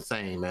 That's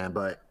insane, man.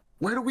 But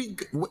where do we?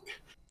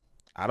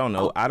 I don't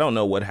know. I don't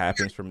know what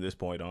happens from this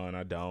point on.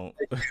 I don't.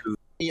 Let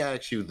me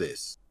ask you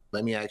this.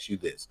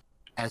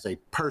 As a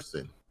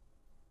person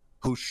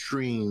who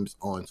streams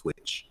on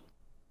Twitch,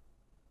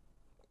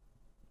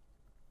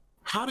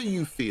 how do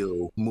you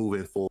feel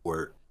moving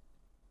forward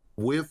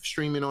with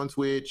streaming on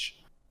Twitch?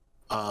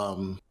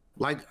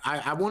 Like,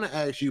 I want to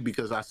ask you,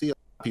 because I see a lot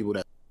of people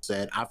that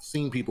said, I've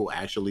seen people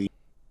actually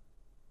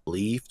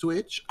leave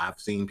Twitch. I've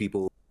seen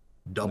people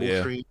double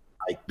stream,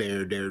 like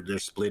they're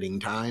splitting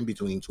time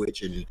between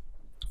Twitch and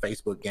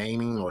Facebook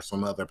gaming or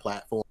some other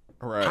platform.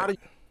 Right. How do you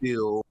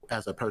feel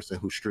as a person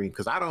who streams?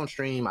 Because I don't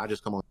stream. I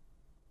just come on,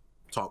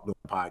 talk to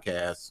a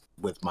podcast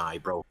with my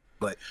bro.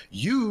 But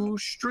you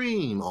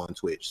stream on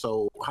Twitch.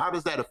 So how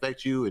does that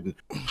affect you? And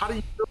how do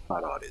you feel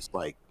about all this?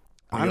 Like,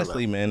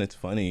 honestly, man, it's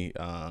funny.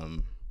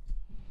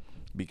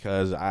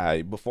 Because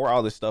before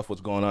all this stuff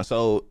was going on,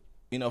 so,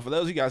 you know, for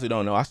those of you guys who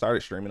don't know, I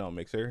started streaming on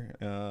Mixer.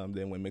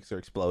 Then when Mixer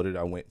exploded,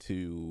 I went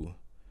to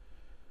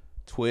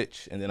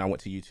Twitch, and then I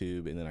went to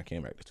YouTube, and then I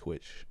came back to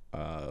Twitch.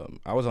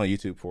 I was on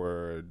YouTube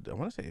for, I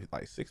want to say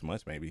like 6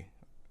 months maybe.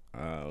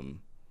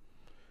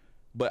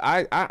 But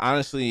I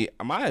honestly,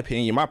 my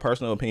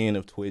personal opinion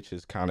of Twitch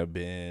has kind of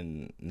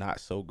been not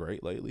so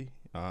great lately.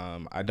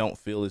 I don't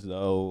feel as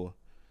though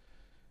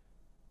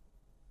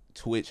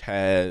Twitch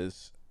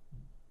has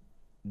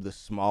the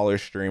smaller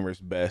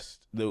streamers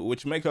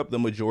which make up the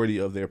majority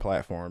of their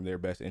platform, their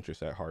best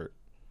interests at heart.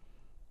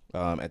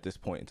 At this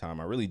point in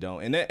time, I really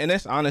don't, and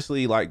that's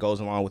honestly like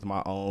goes along with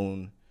my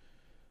own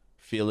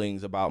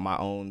feelings about my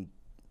own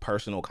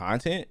personal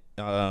content.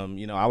 I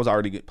was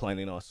already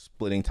planning on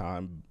splitting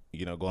time,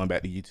 going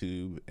back to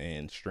YouTube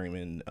and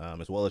streaming,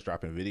 as well as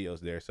dropping videos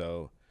there.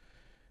 So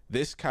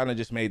this kind of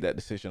just made that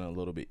decision a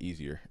little bit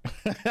easier.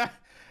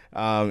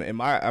 And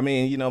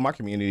my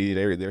community,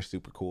 they're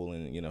super cool,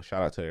 and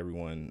shout out to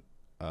everyone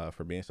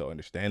for being so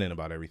understanding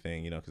about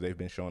everything, because they've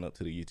been showing up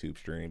to the YouTube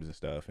streams and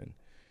stuff, and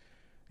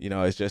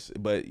it's just,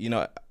 but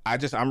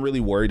I'm really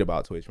worried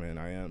about Twitch, man.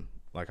 I am,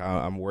 like,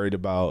 I'm worried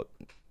about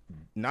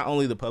not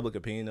only the public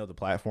opinion of the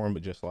platform,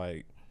 but just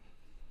like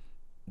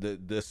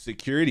the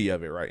security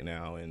of it right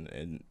now,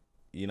 and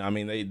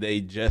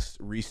they just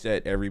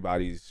reset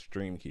everybody's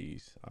stream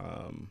keys.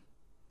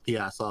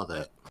 Yeah, I saw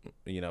that.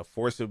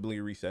 Forcibly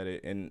reset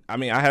it. And I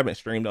haven't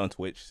streamed on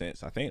Twitch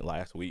since I think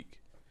last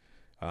week.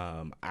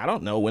 I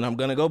don't know when I'm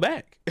gonna go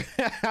back.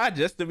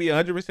 Just to be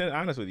 100%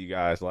 honest with you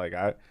guys, like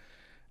I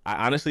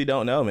honestly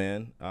don't know,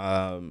 man.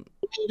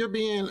 You're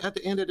being, at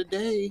the end of the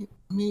day,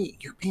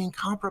 you're being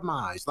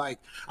compromised. Like,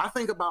 I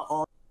think about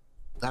all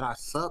that I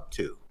sub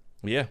to.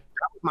 Yeah,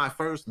 that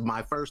was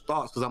my first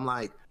thoughts, because I'm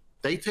like,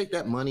 they take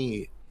that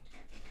money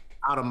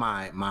out of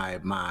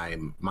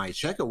my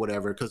check or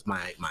whatever, because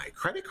my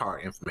credit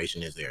card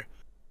information is there.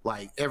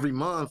 Like, every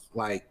month,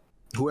 like,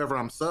 whoever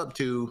I'm sub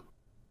to,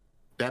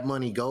 that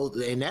money goes,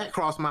 and that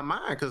crossed my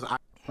mind,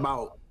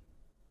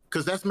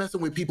 because that's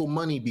messing with people's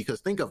money.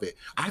 Because think of it,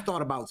 I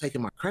thought about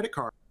taking my credit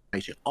card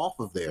information off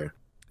of there,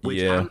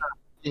 which I'm not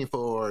paying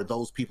for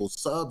those people's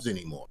subs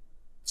anymore.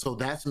 So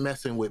that's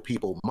messing with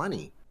people's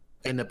money.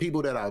 And the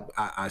people that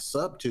I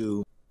sub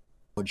to,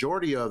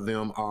 majority of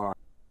them are,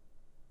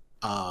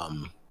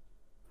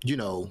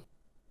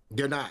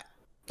 they're not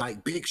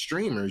like big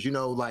streamers.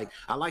 Like,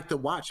 I like to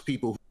watch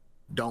people who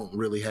don't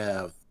really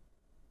have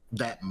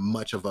that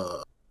much of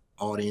a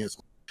audience.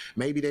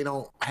 Maybe they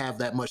don't have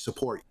that much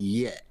support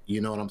yet.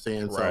 You know what I'm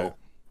saying? Right. So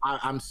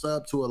I'm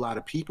sub to a lot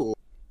of people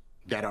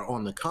that are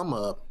on the come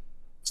up.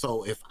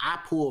 So if I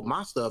pull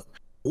my stuff,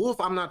 what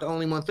if I'm not the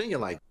only one thinking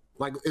like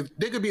if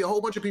there could be a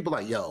whole bunch of people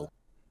like, yo,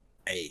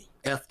 hey,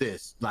 F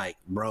this, like,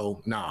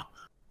 bro, nah,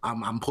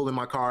 I'm pulling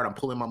my card, I'm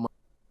pulling my money.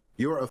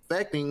 You're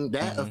affecting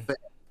that,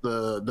 affects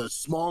the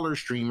smaller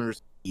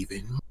streamers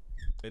even.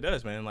 It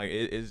does, man. Like,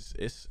 it's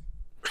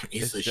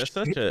just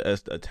such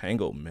a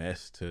tangled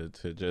mess to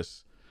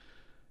just.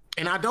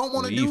 And I don't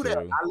want to do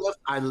that.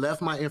 I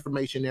left my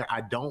information there.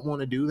 I don't want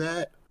to do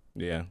that.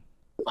 Yeah.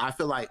 I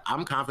feel like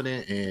I'm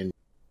confident in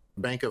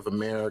Bank of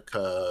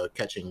America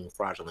catching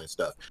fraudulent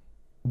stuff.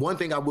 One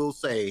thing I will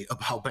say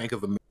about Bank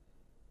of America,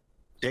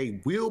 they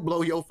will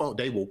blow your phone.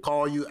 They will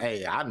call you.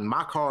 Hey,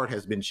 my card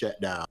has been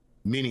shut down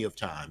many of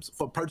times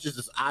for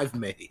purchases I've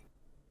made.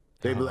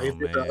 They be like,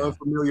 if it's an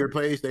unfamiliar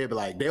place,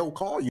 they'll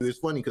call you. It's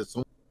funny because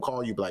someone will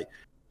call you, be like,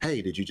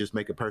 hey, did you just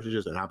make a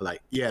purchase? And I'll be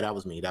like, yeah, that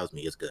was me.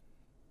 It's good.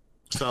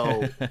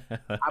 So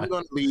I'm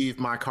going to leave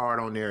my card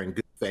on there in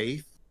good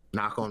faith,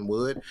 knock on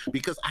wood,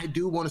 because I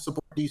do want to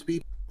support these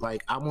people.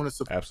 Like, I want to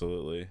support.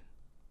 Absolutely.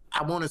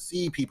 I want to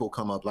see people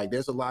come up. Like,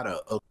 there's a lot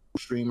of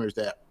streamers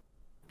that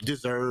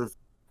deserve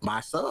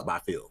my sub, I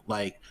feel.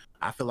 Like,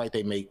 I feel like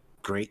they make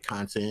great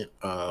content.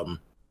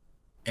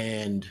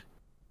 And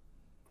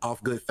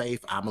off good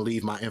faith, I'm going to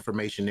leave my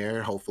information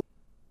there.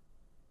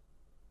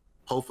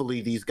 Hopefully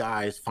these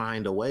guys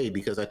find a way,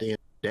 because at the end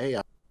of the day,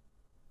 I'm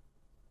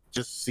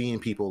just seeing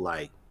people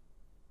like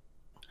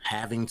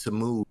having to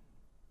move,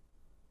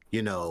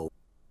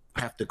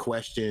 have to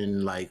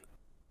question, like,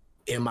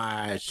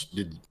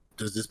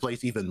 does this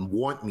place even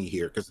want me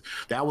here? Because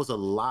that was a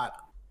lot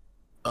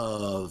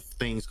of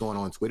things going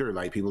on Twitter.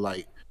 Like, people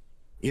like,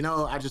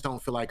 I just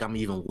don't feel like I'm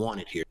even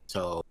wanted here,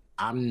 so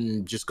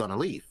I'm just gonna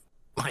leave.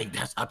 Like,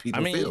 that's how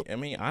people feel. I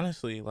mean,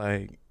 honestly,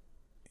 like,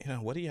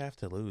 what do you have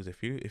to lose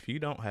if you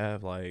don't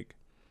have like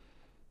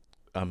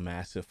a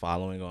massive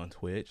following on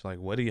Twitch? Like,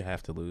 what do you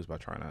have to lose by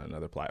trying out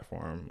another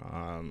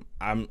platform?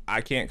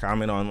 I can't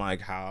comment on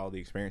like how the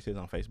experience is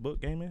on Facebook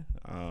gaming.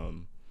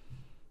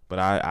 But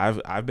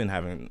I've been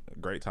having a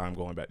great time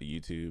going back to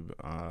YouTube.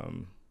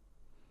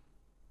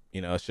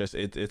 It's just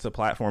it's a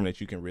platform that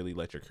you can really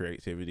let your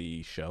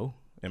creativity show,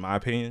 in my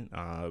opinion.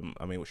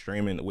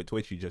 With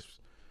Twitch, you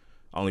just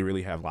only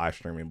really have live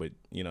streaming, but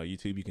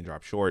YouTube, you can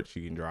drop shorts,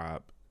 you can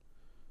drop,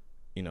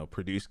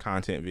 produce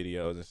content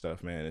videos and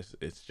stuff, man.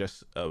 It's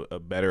just a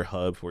better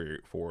hub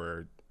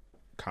for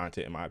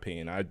content, in my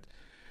opinion. I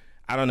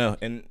don't know,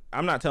 and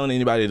I'm not telling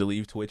anybody to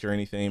leave Twitch or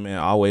anything, man.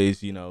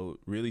 Always,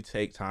 really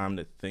take time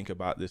to think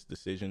about this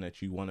decision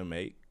that you want to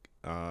make.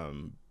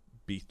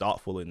 Be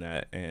thoughtful in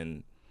that,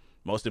 and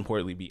most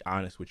importantly, be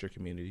honest with your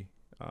community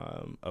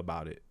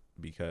about it.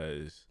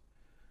 because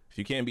if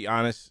you can't be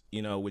honest,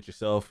 with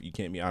yourself, you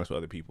can't be honest with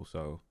other people.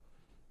 So,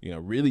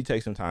 really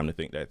take some time to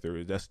think that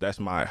through. That's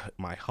my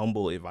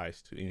humble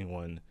advice to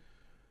anyone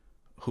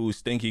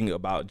who's thinking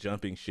about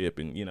jumping ship,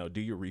 and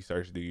do your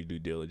research, do your due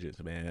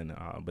diligence, man.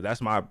 But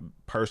that's my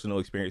personal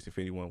experience. If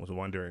anyone was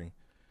wondering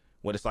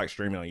what it's like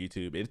streaming on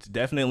YouTube, it's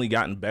definitely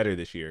gotten better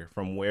this year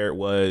from where it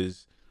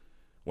was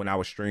when I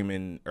was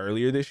streaming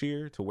earlier this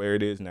year to where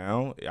it is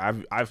now.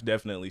 I've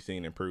definitely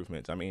seen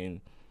improvements. I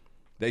mean,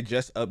 they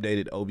just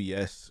updated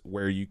OBS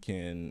where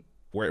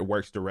it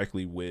works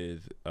directly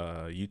with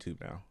YouTube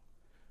now,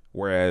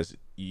 whereas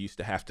you used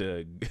to have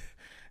to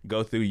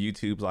go through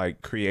YouTube's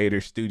like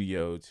Creator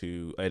Studio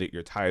to edit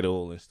your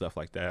title and stuff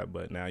like that.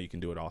 But now you can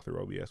do it all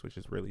through OBS, which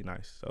is really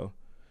nice. So,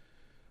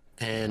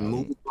 and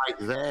moves like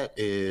that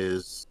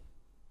is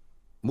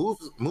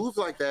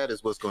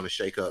what's going to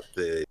shake up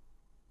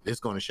it's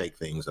going to shake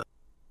things up.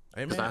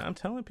 Hey man, I'm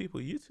telling people,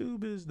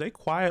 YouTube they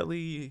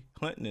quietly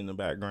hunting in the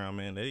background,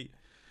 man. They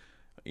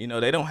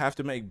don't have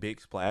to make big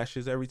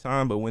splashes every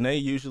time, but when they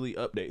usually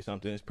update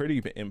something, it's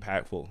pretty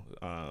impactful.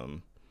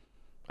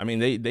 I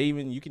mean,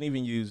 you can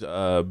even use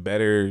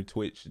better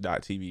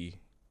twitch.tv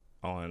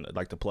on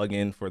like the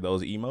plugin for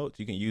those emotes.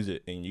 You can use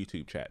it in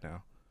YouTube chat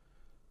now.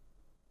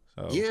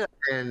 So yeah,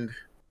 and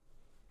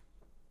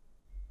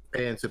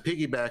to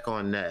piggyback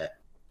on that,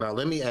 now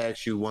let me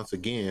ask you once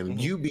again,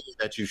 you being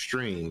that you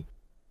stream,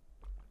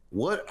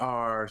 what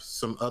are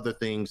some other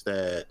things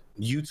that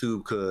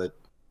YouTube could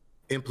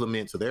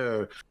implement to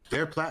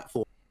their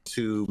platform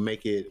to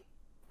make it,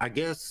 I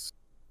guess,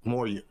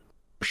 more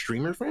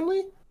streamer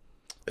friendly?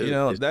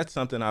 That's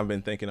something I've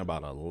been thinking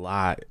about a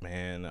lot,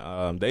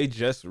 man. They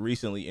just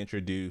recently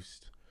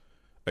introduced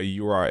a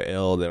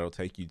URL that'll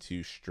take you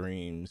to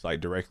streams, like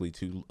directly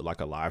to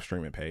like a live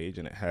streaming page,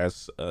 and it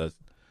has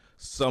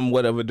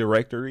somewhat of a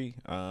directory.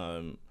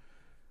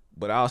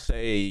 But I'll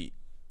say,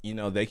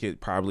 they could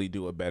probably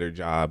do a better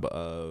job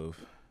of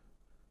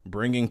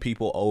bringing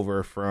people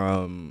over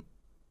from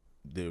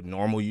the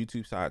normal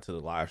YouTube side to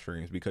the live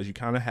streams, because you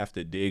kind of have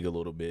to dig a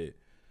little bit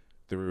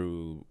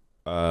through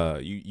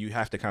you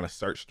have to kind of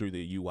search through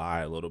the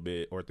UI a little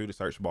bit, or through the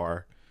search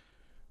bar,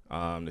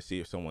 to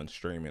see if someone's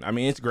streaming. I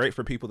mean, it's great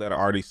for people that are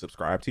already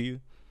subscribed to you,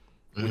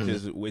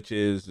 which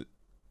is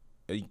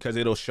because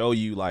it'll show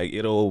you, like,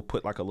 it'll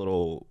put like a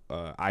little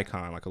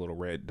icon, like a little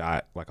red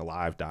dot, like a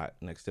live dot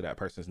next to that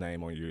person's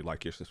name on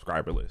your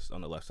subscriber list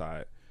on the left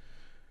side.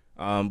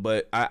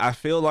 But I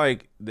feel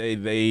like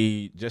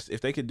they just,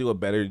 if they could do a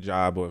better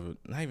job, of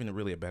not even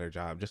really a better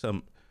job, just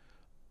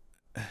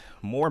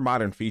more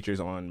modern features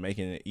on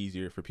making it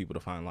easier for people to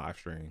find live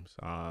streams.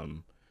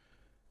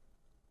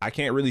 I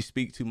can't really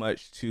speak too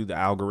much to the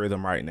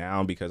algorithm right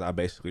now because I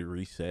basically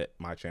reset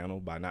my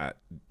channel by not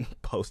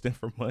posting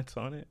for months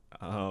on it.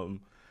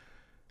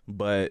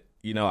 But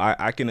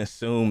I can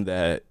assume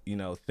that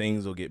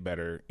things will get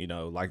better,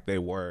 like they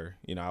were.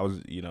 I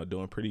was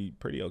doing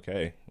pretty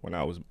okay when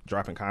I was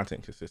dropping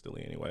content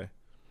consistently anyway.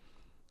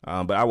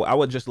 But I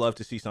would just love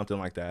to see something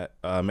like that.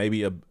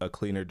 Maybe a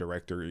cleaner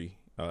directory.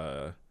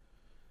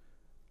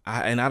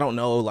 I don't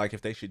know, like,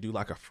 if they should do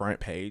like a front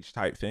page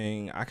type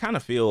thing. I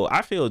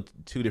feel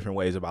two different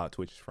ways about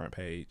Twitch's front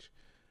page.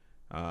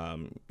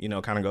 Kind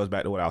of goes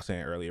back to what I was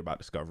saying earlier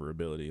about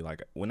discoverability.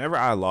 Like, whenever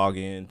I log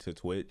into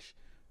Twitch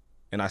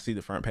and I see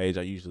the front page,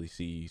 I usually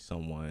see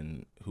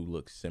someone who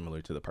looks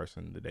similar to the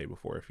person the day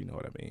before, if you know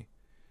what I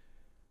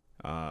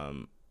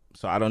mean.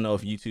 So I don't know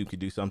if YouTube could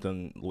do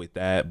something with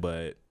that,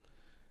 but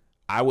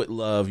I would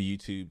love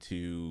YouTube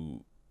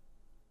to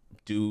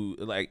do,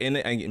 like, and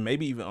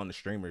maybe even on the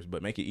streamers,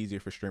 but make it easier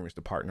for streamers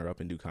to partner up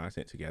and do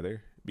content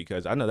together,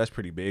 because I know that's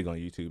pretty big on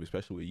YouTube,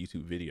 especially with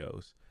YouTube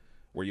videos,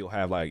 where you'll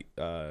have like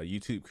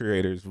YouTube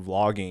creators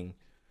vlogging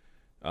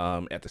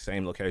at the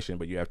same location,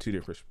 but you have two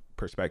different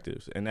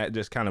perspectives, and that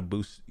just kind of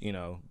boosts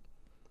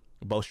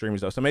both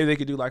streamers up. So maybe they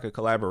could do like a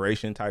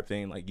collaboration type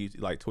thing,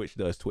 like Twitch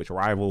does Twitch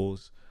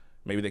Rivals.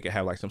 Maybe they could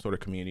have like some sort of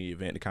community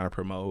event to kind of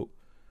promote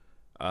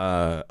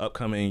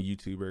upcoming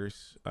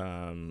YouTubers.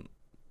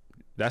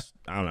 I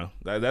don't know.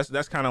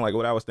 That's kind of like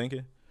what I was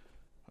thinking.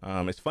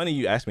 It's funny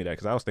you asked me that,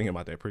 because I was thinking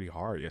about that pretty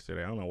hard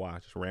yesterday. I don't know why,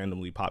 it just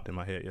randomly popped in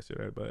my head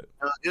yesterday. But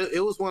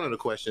it was one of the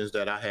questions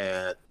that I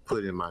had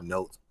put in my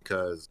notes,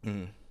 because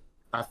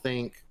I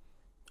think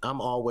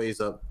I'm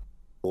always up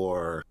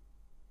for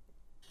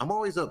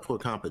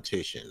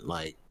competition.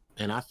 Like,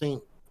 and I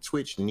think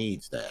Twitch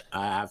needs that.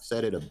 I've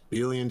said it a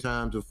billion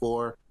times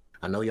before.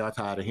 I know y'all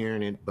tired of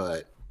hearing it,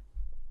 but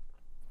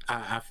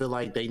I feel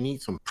like they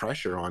need some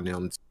pressure on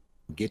them to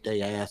get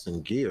their ass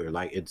in gear.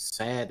 Like, it's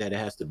sad that it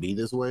has to be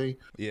this way.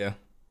 Yeah.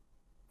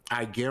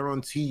 I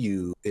guarantee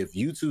you, if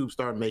YouTube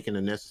start making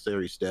the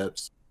necessary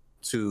steps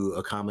to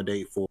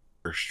accommodate for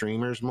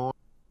streamers more,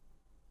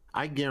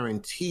 I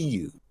guarantee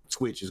you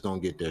Twitch is gonna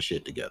get their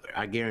shit together.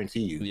 I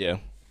guarantee you. Yeah.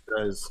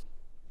 Because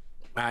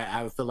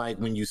I feel like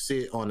when you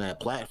sit on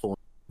that platform,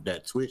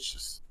 that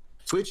Twitch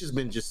has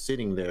been just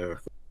sitting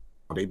there.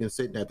 They've been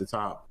sitting at the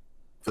top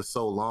for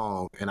so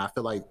long, and I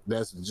feel like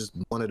that's just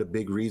one of the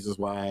big reasons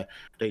why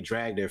they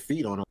drag their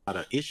feet on a lot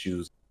of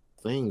issues.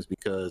 things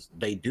because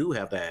they do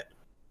have that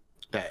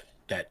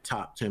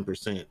top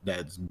 10%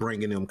 that's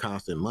bringing them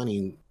constant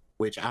money,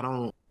 which I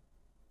don't.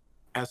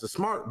 As a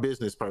smart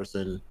business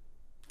person,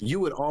 you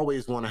would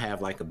always want to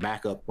have like a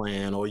backup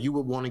plan, or you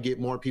would want to get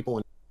more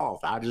people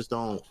involved. I just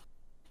don't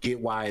get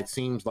why it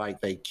seems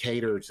like they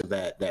cater to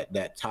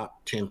that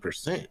top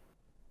 10%.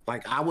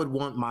 Like I would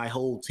want my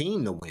whole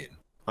team to win.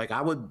 Like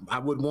I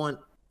would want,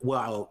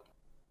 well,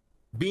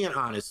 being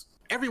honest,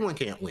 everyone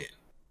can't win.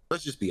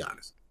 Let's just be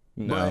honest.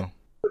 No.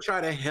 But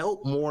try to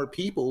help more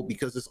people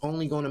because it's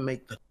only going to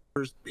make the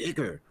numbers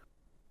bigger.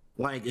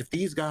 Like if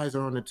these guys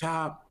are on the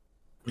top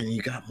and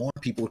you got more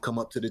people come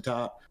up to the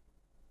top,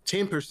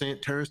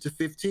 10% turns to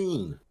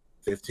 15,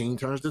 15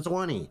 turns to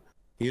 20.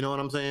 You know what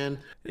I'm saying?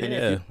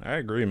 Yeah, I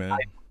agree, man.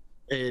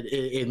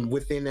 And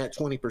within that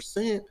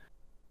 20%,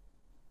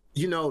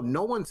 you know,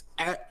 no one's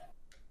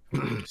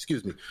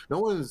excuse me, no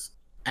one's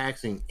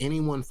asking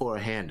anyone for a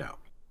handout.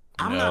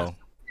 I'm not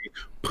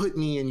put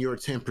me in your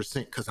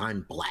 10% because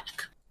I'm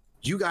black.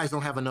 You guys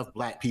don't have enough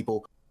black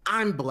people.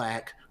 I'm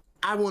black.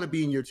 I want to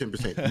be in your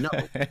 10%. No,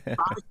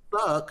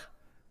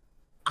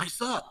 I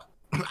suck.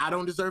 I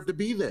don't deserve to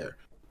be there.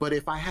 But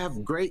if I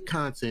have great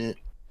content,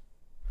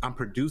 I'm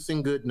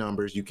producing good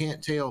numbers. You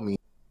can't tell me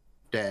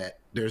that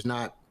there's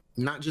not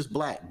just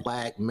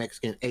black,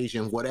 Mexican,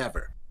 Asian,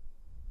 whatever.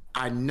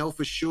 I know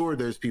for sure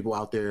there's people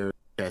out there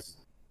that's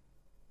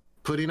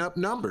putting up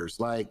numbers.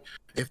 Like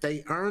if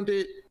they earned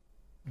it,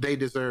 they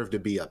deserve to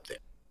be up there.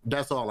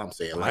 That's all I'm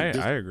saying. Like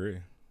I agree.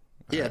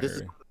 This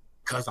is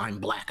because I'm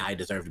black, I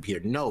deserve to be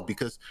here. No,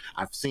 because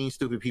I've seen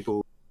stupid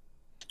people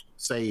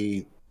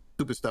say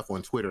stupid stuff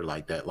on Twitter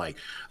like that. Like,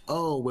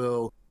 oh,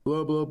 well,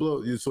 blah, blah,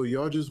 blah. So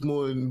y'all just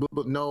won.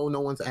 Blah, blah.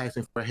 No one's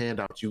asking for a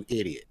handout, you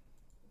idiot.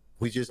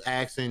 We just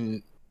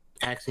asking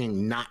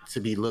not to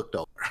be looked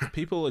over.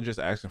 People are just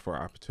asking for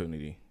an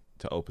opportunity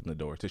to open the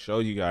door, to show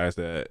you guys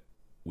that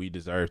we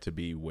deserve to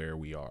be where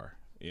we are.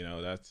 You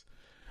know,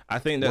 I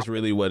think that's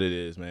really what it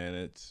is, man.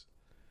 It's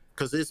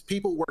because it's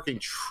people working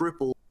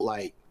triple,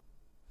 like,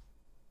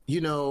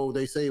 you know,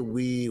 they say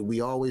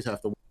we always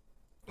have to work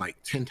like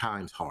 10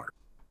 times harder.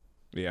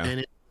 Yeah. And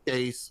in this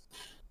case,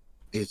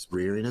 it's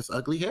rearing its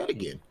ugly head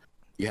again.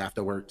 You have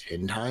to work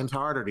 10 times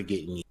harder to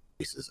get in these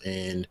places.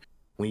 And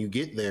when you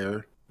get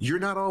there, you're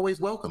not always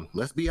welcome.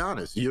 Let's be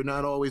honest. You're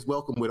not always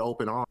welcome with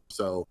open arms.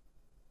 So,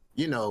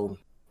 you know,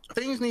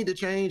 things need to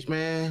change,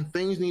 man.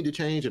 Things need to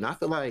change. And I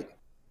feel like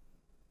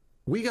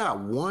we got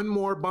one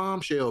more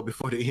bombshell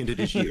before the end of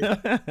this year.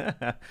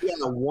 Yeah,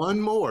 one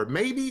more,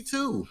 maybe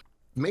two.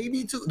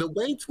 The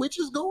way Twitch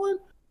is going,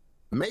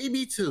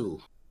 maybe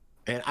two.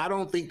 And I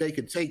don't think they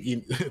could take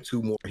you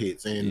 2 more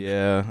hits. And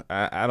yeah,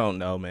 I don't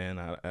know, man.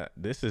 I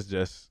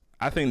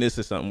think this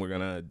is something we're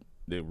gonna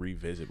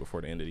revisit before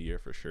the end of the year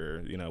for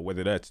sure. You know,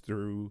 whether that's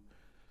through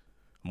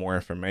more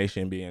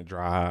information being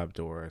dropped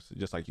or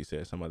just like you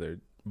said, some other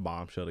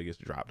bombshell that gets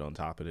dropped on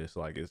top of this.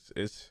 Like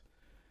it's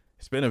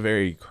been a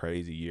very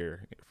crazy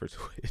year for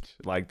Twitch,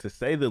 like to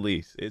say the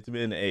least. It's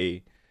been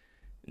a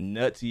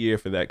nuts year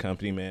for that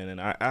company, man.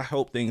 And I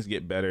hope things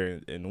get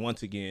better. And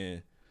once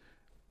again,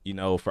 you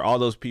know, for all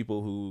those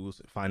people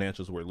whose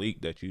financials were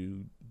leaked that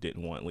you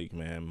didn't want leaked,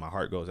 man, my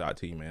heart goes out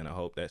to you, man. I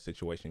hope that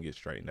situation gets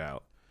straightened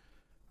out.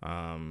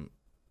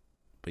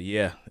 But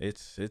yeah,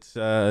 it's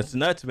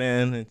nuts,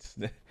 man. It's,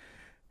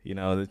 you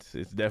know, it's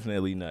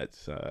definitely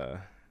nuts.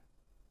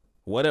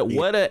 What a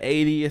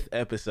 80th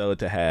episode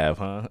to have,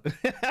 huh?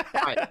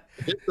 Right.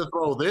 Just to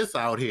throw this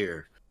out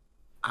here,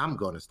 I'm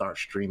gonna start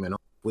streaming on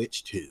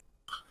Twitch too.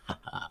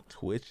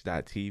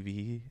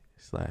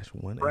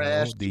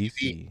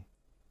 Twitch.tv/1LDC.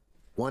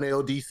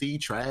 1LDC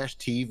Trash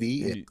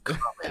TV is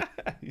coming.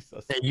 And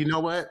you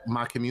know what?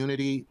 My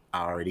community,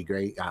 I already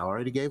gave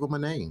them a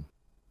name.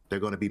 They're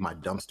going to be my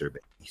dumpster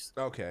babies.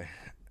 Okay.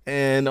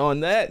 And on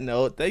that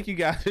note, thank you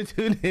guys for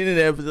tuning in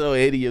to episode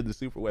 80 of the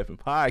Super Weapon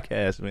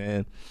Podcast,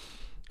 man.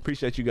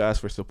 Appreciate you guys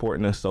for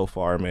supporting us so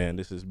far, man.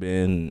 This has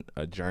been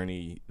a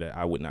journey that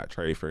I would not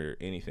trade for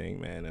anything,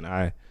 man. And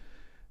I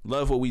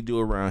love what we do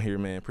around here,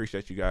 man.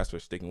 Appreciate you guys for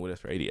sticking with us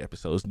for 80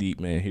 episodes deep,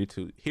 man.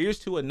 Here's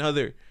to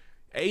another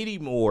 80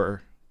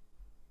 more.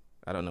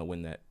 I don't know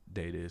when that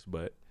date is,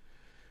 but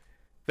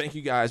thank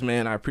you guys,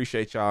 man. I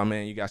appreciate y'all,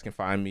 man. You guys can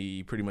find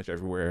me pretty much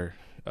everywhere.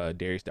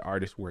 Darius the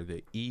Artist, where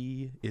the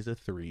E is a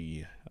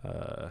 3.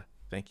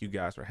 Thank you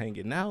guys for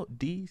hanging out.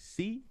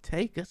 DC,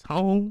 take us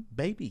home,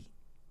 baby.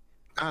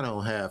 I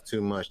don't have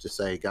too much to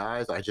say,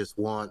 guys. I just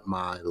want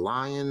my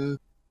lion.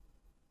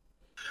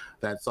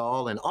 That's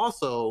all. And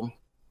also,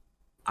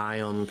 I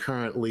am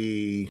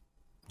currently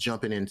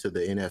jumping into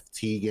the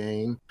NFT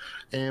game,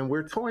 and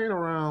we're toying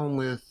around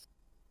with,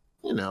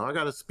 you know, I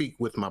got to speak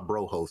with my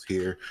bro host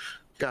here.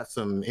 Got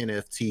some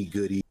NFT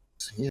goodies.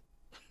 You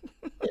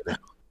know,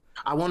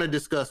 I want to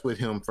discuss with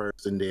him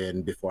first, and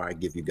then before I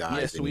give you guys.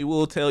 Yes, we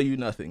will tell you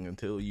nothing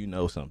until you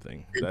know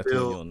something. That's when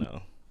you'll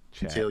know.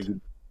 Tell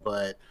you,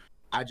 but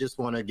I just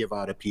want to give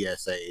out a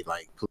PSA,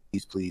 like,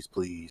 please,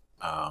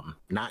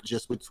 not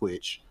just with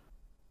Twitch,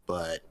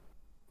 but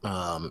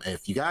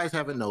if you guys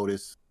haven't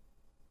noticed,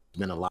 there's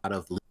been a lot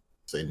of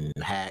leaks and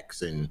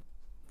hacks and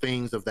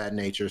things of that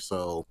nature.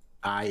 So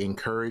I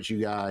encourage you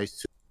guys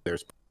to,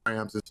 there's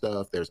programs and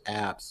stuff, there's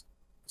apps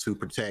to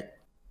protect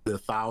the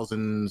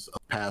thousands of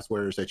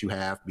passwords that you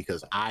have,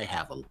 because I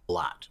have a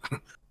lot.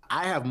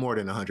 I have more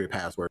than 100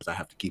 passwords I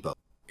have to keep up,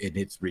 and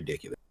it's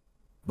ridiculous.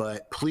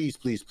 But please,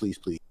 please, please,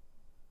 please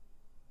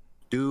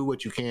do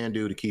what you can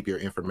do to keep your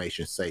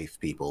information safe,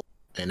 people.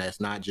 And that's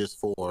not just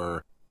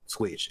for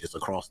Twitch, it's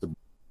across the board.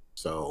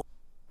 So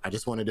I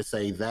just wanted to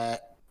say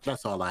that.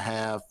 That's all I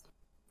have.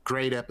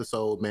 Great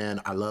episode,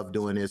 man. I love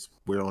doing this.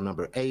 We're on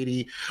number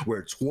 80.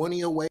 We're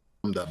 20 away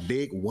from the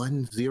big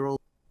 1-0.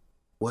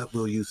 What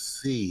will you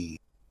see?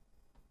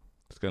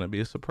 It's going to be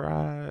a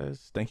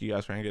surprise. Thank you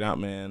guys for hanging out,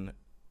 man.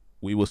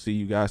 We will see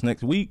you guys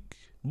next week.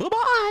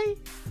 Bye-bye.